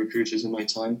to a few recruiters in my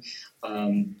time,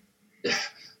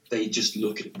 they just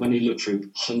when they look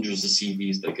through hundreds of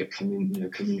CVs that get come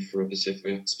in for a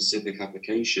specific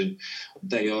application,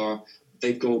 they've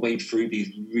got to wade through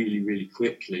these really, really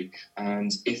quickly. And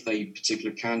if a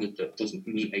particular candidate doesn't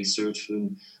meet a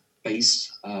certain base,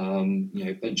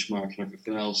 benchmark and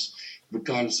everything else,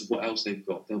 regardless of what else they've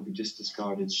got, they'll be just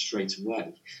discarded straight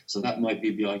away. So that might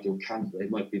be the ideal candidate. They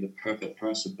might be the perfect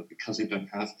person, but because they don't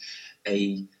have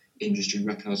a industry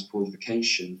recognised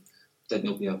qualification, then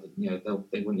they'll be able to,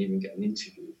 they won't even get an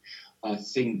interview. I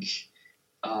think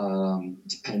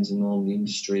depending on the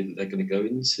industry that they're going to go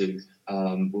into,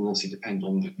 will also depend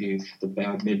on the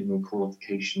bare minimum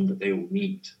qualification that they will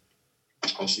need.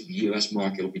 Obviously, the US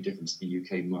market will be different to the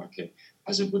UK market,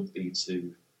 as it would be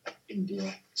to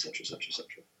India, etc., etc.,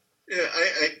 etc. Yeah,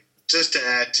 I just to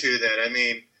add to that, I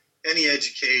mean, any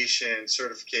education,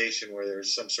 certification where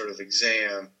there's some sort of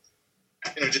exam,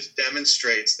 just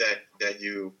demonstrates that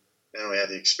you not only have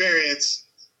the experience,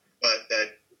 but that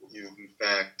you've in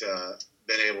fact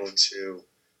been able to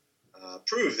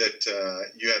prove that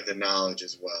you have the knowledge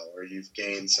as well, or you've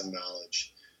gained some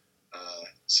knowledge.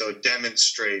 So it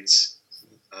demonstrates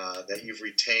that you've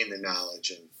retained the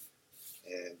knowledge, and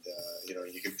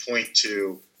you can point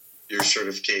to your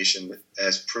certification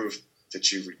as proof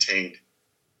that you've retained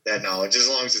that knowledge, as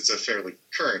long as it's a fairly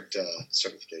current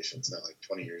certification. It's not like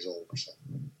 20 years old or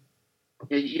something.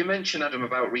 Yeah, you mentioned, Adam,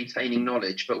 about retaining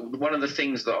knowledge, but one of the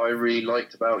things that I really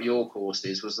liked about your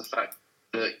courses was the fact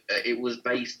that it was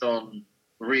based on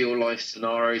real-life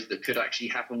scenarios that could actually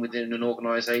happen within an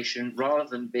organisation, rather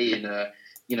than being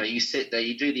you sit there,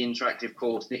 you do the interactive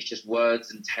course, and it's just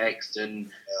words and text,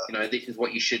 and this is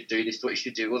what you should do, this is what you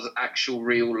should do. It was actual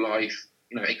real-life,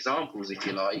 examples, if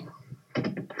you like.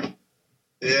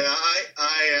 Yeah,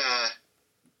 I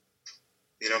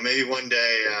maybe one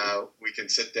day we can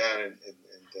sit down and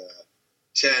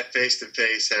chat face to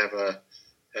face, have a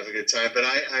good time. But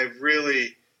I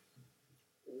really,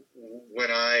 when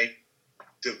I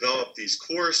develop these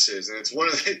courses, and it's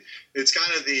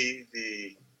kind of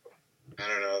the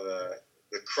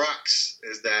crux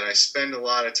is that I spend a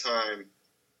lot of time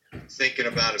thinking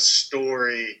about a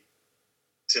story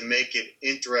to make it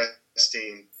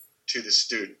interesting to the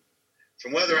student.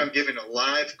 From whether I'm giving a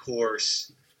live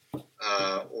course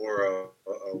or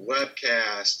a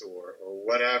webcast or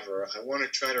whatever, I want to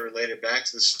try to relate it back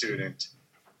to the student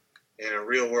in a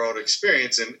real world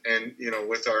experience. And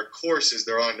with our courses,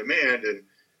 they're on demand. And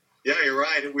yeah, you're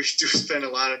right. We do spend a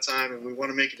lot of time, and we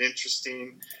want to make it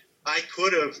interesting.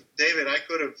 David, I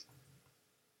could have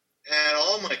had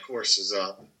all my courses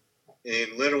up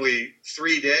in literally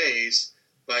 3 days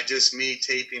by just me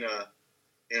taping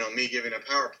me giving a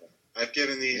PowerPoint. I've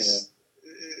given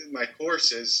my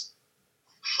courses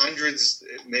hundreds,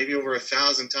 maybe over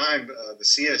 1,000 times, the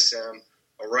CSM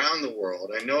around the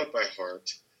world. I know it by heart.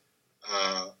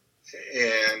 I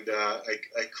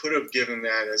could have given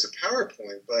that as a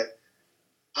PowerPoint, but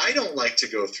I don't like to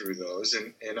go through those,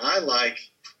 and I like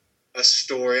a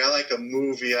story. I like a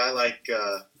movie. I like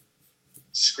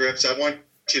scripts. I want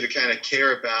you to kind of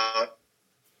care about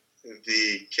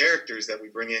the characters that we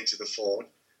bring into the fold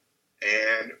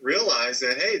and realize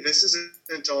that, hey, this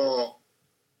isn't all,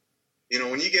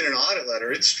 when you get an audit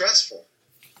letter, it's stressful.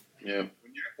 Yeah.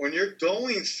 When you're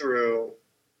going through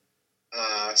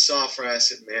software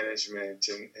asset management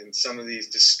and some of these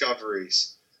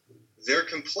discoveries, they're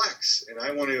complex, and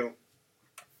I want to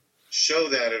show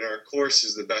that in our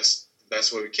courses the best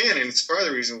way we can. And it's part of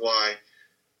the reason why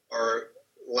our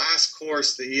last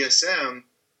course, the ESM,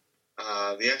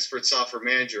 the Expert Software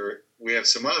Manager, we have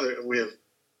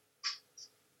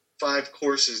 5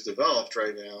 courses developed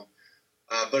right now.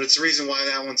 But it's the reason why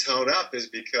that one's held up is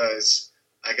because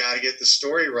I got to get the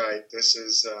story right. This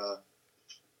is the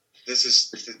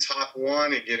top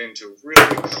one and get into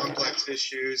really complex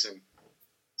issues, and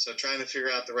so trying to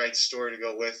figure out the right story to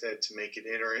go with it to make it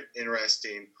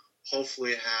interesting,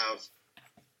 hopefully have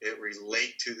it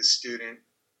relate to the student,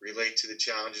 relate to the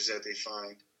challenges that they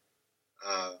find.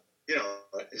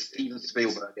 Steven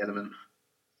Spielberg element.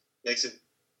 Makes it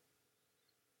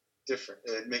different.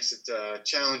 It makes it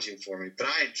challenging for me, but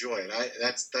I enjoy it.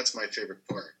 That's my favorite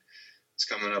part. It's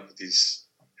coming up with these.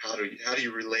 How do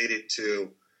you relate it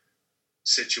to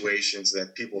situations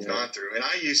that people have gone through? And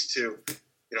I used to,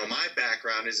 my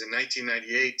background is in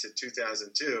 1998 to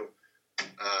 2002.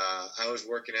 I was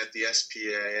working at the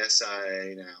SPA,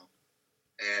 SIA now.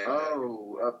 And,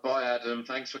 bye, Adam.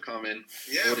 Thanks for coming.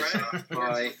 Yeah, right.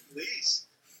 Bye. Please.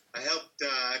 I helped.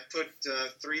 I put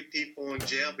 3 people in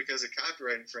jail because of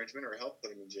copyright infringement, or helped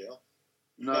put them in jail.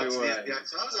 No way.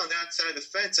 So I was on that side of the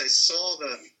fence. I saw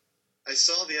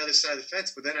the other side of the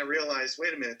fence, but then I realized,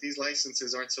 wait a minute, these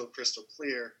licenses aren't so crystal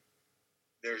clear.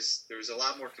 There's a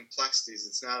lot more complexities.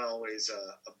 It's not always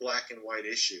a black and white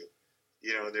issue.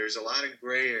 There's a lot of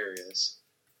gray areas.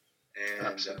 And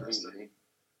absolutely.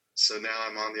 So now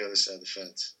I'm on the other side of the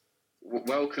fence.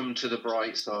 Welcome to the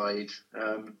bright side.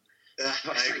 I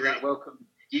agree. Welcome.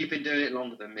 You've been doing it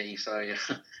longer than me, so yeah.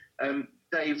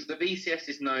 Dave, the VCS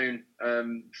is known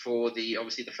for the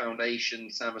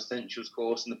Foundation SAM Essentials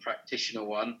course and the practitioner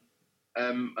one.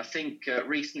 I think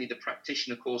recently the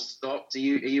practitioner course stopped. Are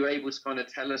you able to kind of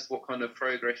tell us what kind of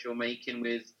progress you're making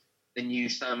with the new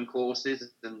SAM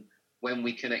courses and when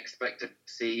we can expect to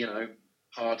see,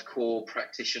 hardcore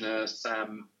practitioner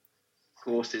SAM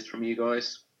courses from you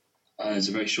guys? There's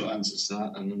a very short answer to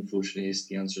that, and unfortunately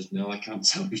the answer is no. I can't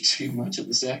tell you too much at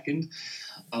the second.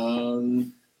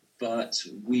 But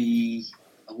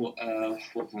what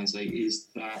can I say is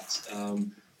that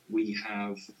we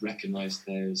have recognised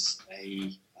there's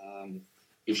a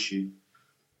issue,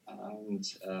 and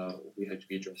we hope to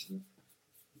be addressing it.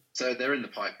 So they're in the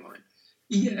pipeline.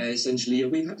 Yeah, essentially,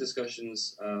 we've had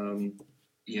discussions,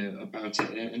 about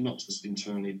it, and not just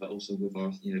internally, but also with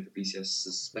our, the BCS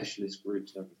specialist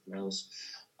groups and everything else.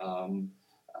 And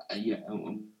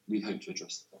we hope to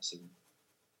address that soon.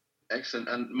 Excellent.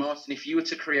 And Martin, if you were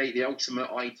to create the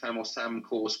ultimate ITAM or SAM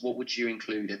course, what would you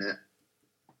include in it?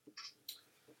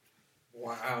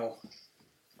 Wow.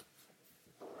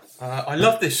 I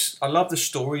love this. I love the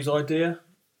stories idea.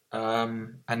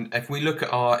 And if we look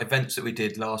at our events that we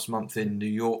did last month in New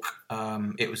York,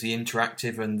 it was the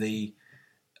interactive and the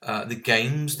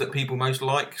games that people most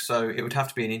like. So it would have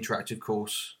to be an interactive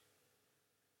course.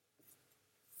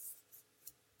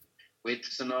 With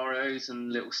scenarios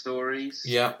and little stories.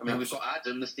 Yeah. I mean, we've got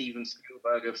Adam, the Steven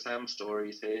Spielberg of SAM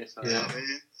stories here. So. Yeah,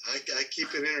 man. I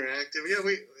keep it interactive. Yeah,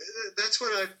 that's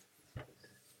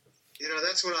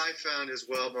what I found as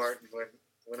well, Martin,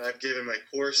 when I've given my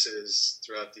courses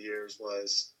throughout the years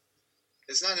was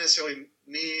it's not necessarily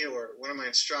me or one of my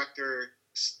instructors,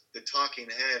 the talking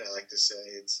head, I like to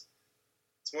say. It's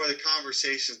more the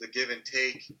conversations, the give and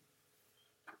take,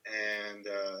 and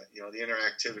the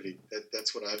interactivity.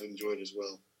 That's what I've enjoyed as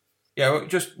well. Yeah, well,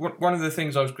 just one of the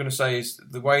things I was going to say is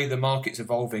the way the market's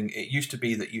evolving. It used to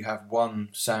be that you have one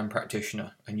SAM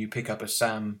practitioner and you pick up a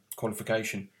SAM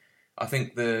qualification. I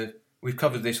think we've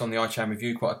covered this on the ITAM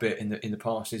review quite a bit in the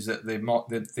past. Is that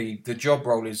the job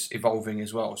role is evolving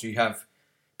as well. So you have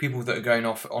people that are going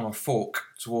off on a fork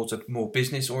towards a more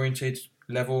business oriented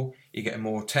level. You get a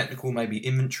more technical, maybe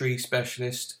inventory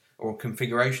specialist or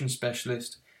configuration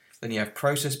specialist. Then you have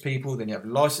process people, then you have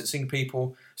licensing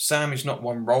people. SAM is not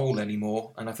one role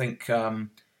anymore, and I think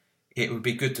it would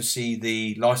be good to see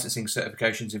the licensing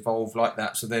certifications evolve like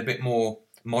that, so they're a bit more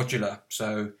modular.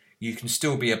 So you can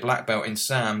still be a black belt in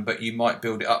SAM, but you might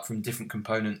build it up from different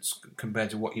components compared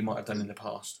to what you might have done in the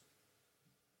past.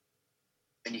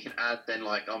 and you can add then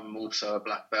like I'm also a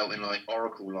black belt in like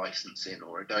Oracle licensing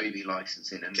or Adobe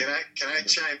licensing. And can I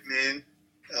chime in?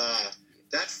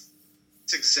 That's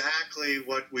exactly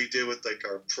what we do with like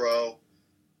our Pro,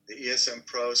 the ESM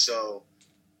Pro. So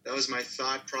that was my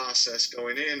thought process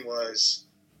going in. Was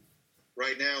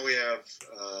right now we have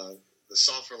the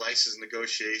software license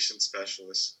negotiation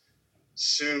specialist.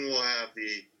 Soon we'll have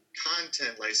the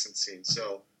content licensing.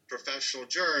 So professional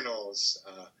journals,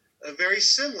 very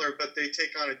similar, but they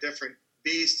take on a different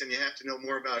beast, and you have to know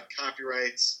more about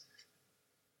copyrights,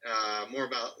 more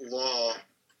about law,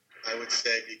 I would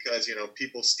say, because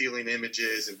people stealing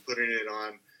images and putting it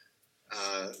on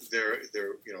they're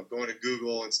going to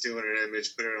Google and stealing an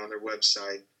image, putting it on their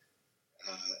website.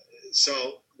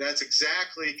 So that's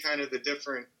exactly kind of the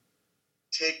different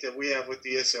take that we have with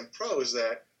the ESM Pro, is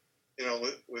that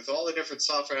with all the different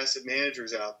software asset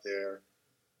managers out there,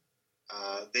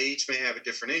 they each may have a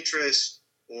different interest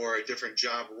or a different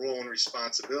job role and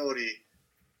responsibility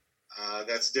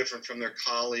that's different from their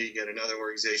colleague at another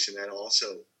organization that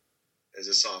also is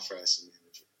a software asset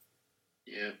manager.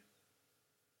 Yeah,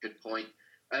 good point.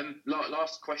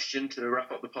 Last question to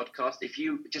wrap up the podcast. If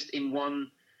you just in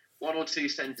one or two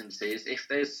sentences, if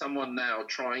there's someone now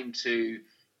trying to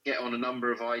get on a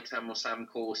number of ITAM or SAM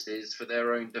courses for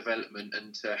their own development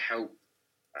and to help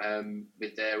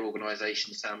with their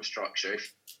organisation SAM structure,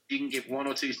 if you can give one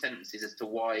or two sentences as to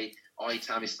why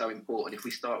ITAM is so important. If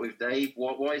we start with Dave,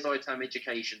 why is ITAM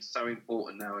education so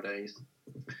important nowadays?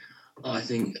 I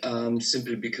think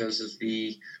simply because of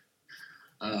the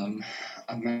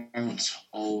amount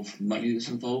of money that's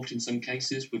involved in some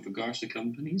cases with regards to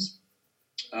companies.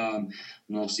 And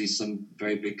obviously some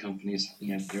very big companies,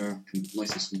 there are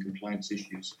license and compliance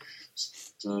issues.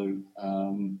 So,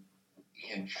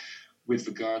 with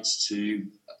regards to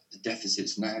the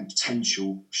deficits and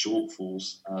potential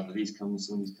shortfalls that some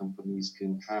of these companies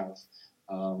can have,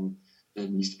 there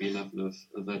needs to be a level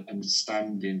of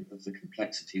understanding of the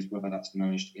complexities, whether that's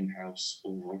managed in-house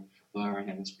or via an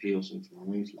MSP or something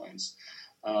along those lines.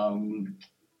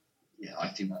 I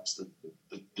think that's the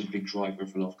big driver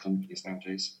for a lot of companies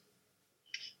nowadays.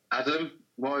 Adam,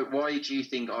 why do you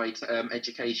think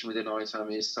education within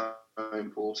ITAM is so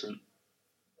important?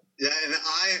 Yeah, and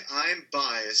I'm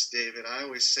biased, David. I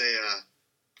always say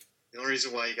the only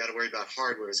reason why you got to worry about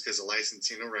hardware is because of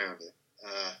licensing around it.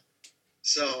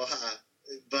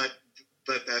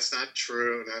 But that's not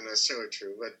true, not necessarily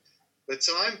true. But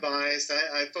so I'm biased.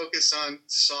 I focus on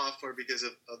software because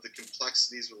of the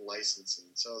complexities with licensing.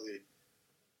 So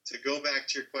to go back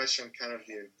to your question, kind of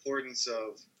the importance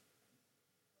of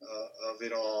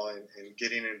it all and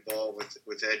getting involved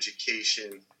with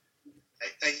education.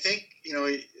 I think,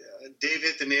 Dave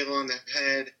hit the nail on the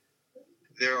head.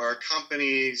 There are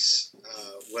companies,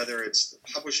 whether it's the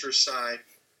publisher side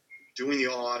doing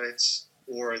the audits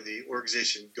or the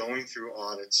organization going through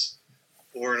audits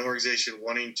or an organization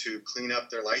wanting to clean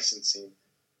up their licensing,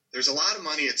 there's a lot of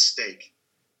money at stake.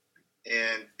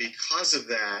 And because of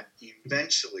that,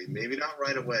 eventually, maybe not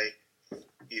right away,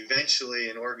 eventually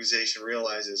an organization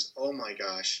realizes, oh my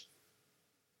gosh,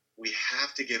 we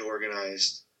have to get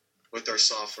organized with our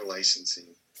software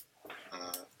licensing.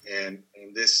 And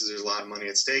there's a lot of money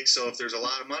at stake. So if there's a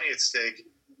lot of money at stake,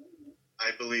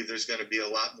 I believe there's going to be a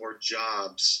lot more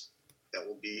jobs that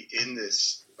will be in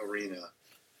this arena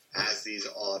as these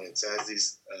audits, as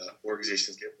these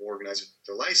organizations get organized with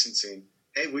their licensing.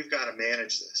 Hey, we've got to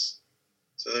manage this.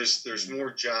 So there's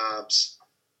more jobs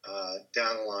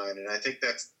down the line, and I think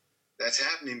that's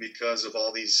happening because of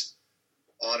all these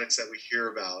audits that we hear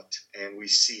about and we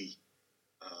see.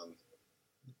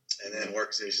 And then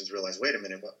organizations realize, wait a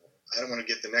minute, I don't want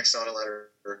to get the next audit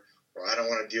letter, or I don't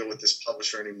want to deal with this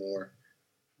publisher anymore.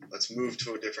 Let's move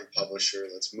to a different publisher.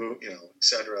 Let's move, et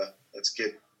cetera. Let's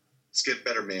get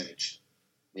better managed.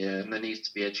 Yeah, and there needs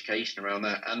to be education around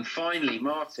that. And finally,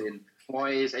 Martin, why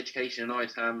is education in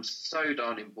ITAM so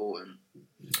darn important?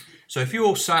 So if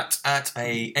you're sat at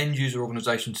a end-user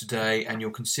organisation today and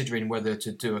you're considering whether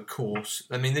to do a course,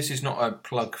 I mean, this is not a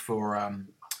plug for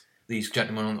these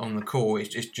gentlemen on the call,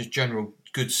 it's just general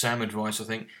good SAM advice, I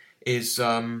think, is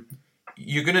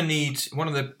you're going to need, one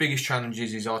of the biggest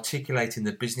challenges is articulating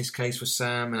the business case for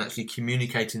SAM and actually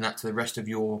communicating that to the rest of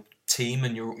your team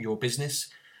and your business.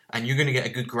 And you're going to get a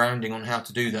good grounding on how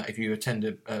to do that if you attend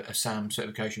a SAM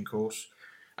certification course.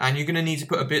 And you're going to need to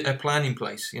put a plan in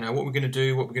place. What we're going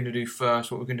to do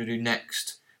first, what we're going to do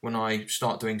next when I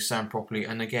start doing SAM properly.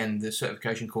 And again, the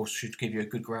certification course should give you a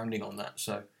good grounding on that.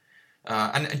 So,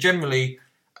 and generally,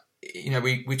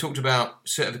 we talked about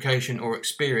certification or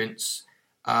experience.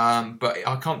 But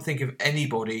I can't think of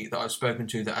anybody that I've spoken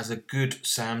to that has a good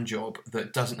SAM job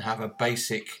that doesn't have a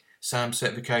basic SAM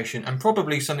certification, and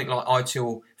probably something like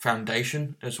ITIL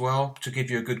Foundation as well, to give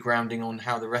you a good grounding on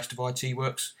how the rest of IT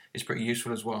works, is pretty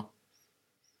useful as well.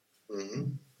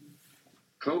 Mm-hmm.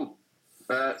 Cool.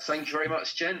 Thank you very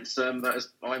much, gents. I'm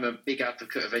a big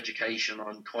advocate of education.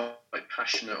 I'm quite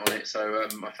passionate on it, so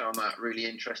I found that really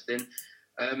interesting.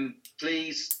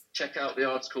 Please check out the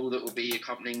article that will be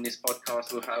accompanying this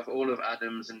podcast. We'll have all of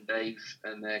Adam's and Dave's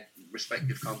and their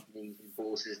respective companies and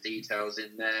courses details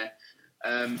in there.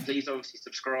 Please obviously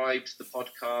subscribe to the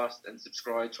podcast and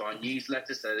subscribe to our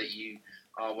newsletter so that you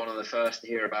are one of the first to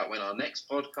hear about when our next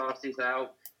podcast is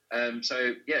out.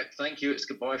 Thank you. It's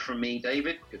goodbye from me,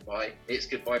 David. Goodbye. It's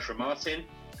goodbye from Martin.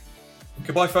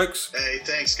 Goodbye, folks. Hey,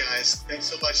 thanks, guys. Thanks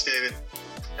so much, David.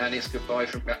 And it's goodbye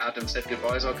from Adam. Said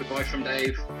goodbye as well. Goodbye from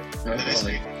Dave. Nice.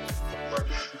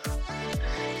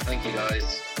 Thank you,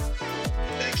 guys.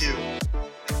 Thank you.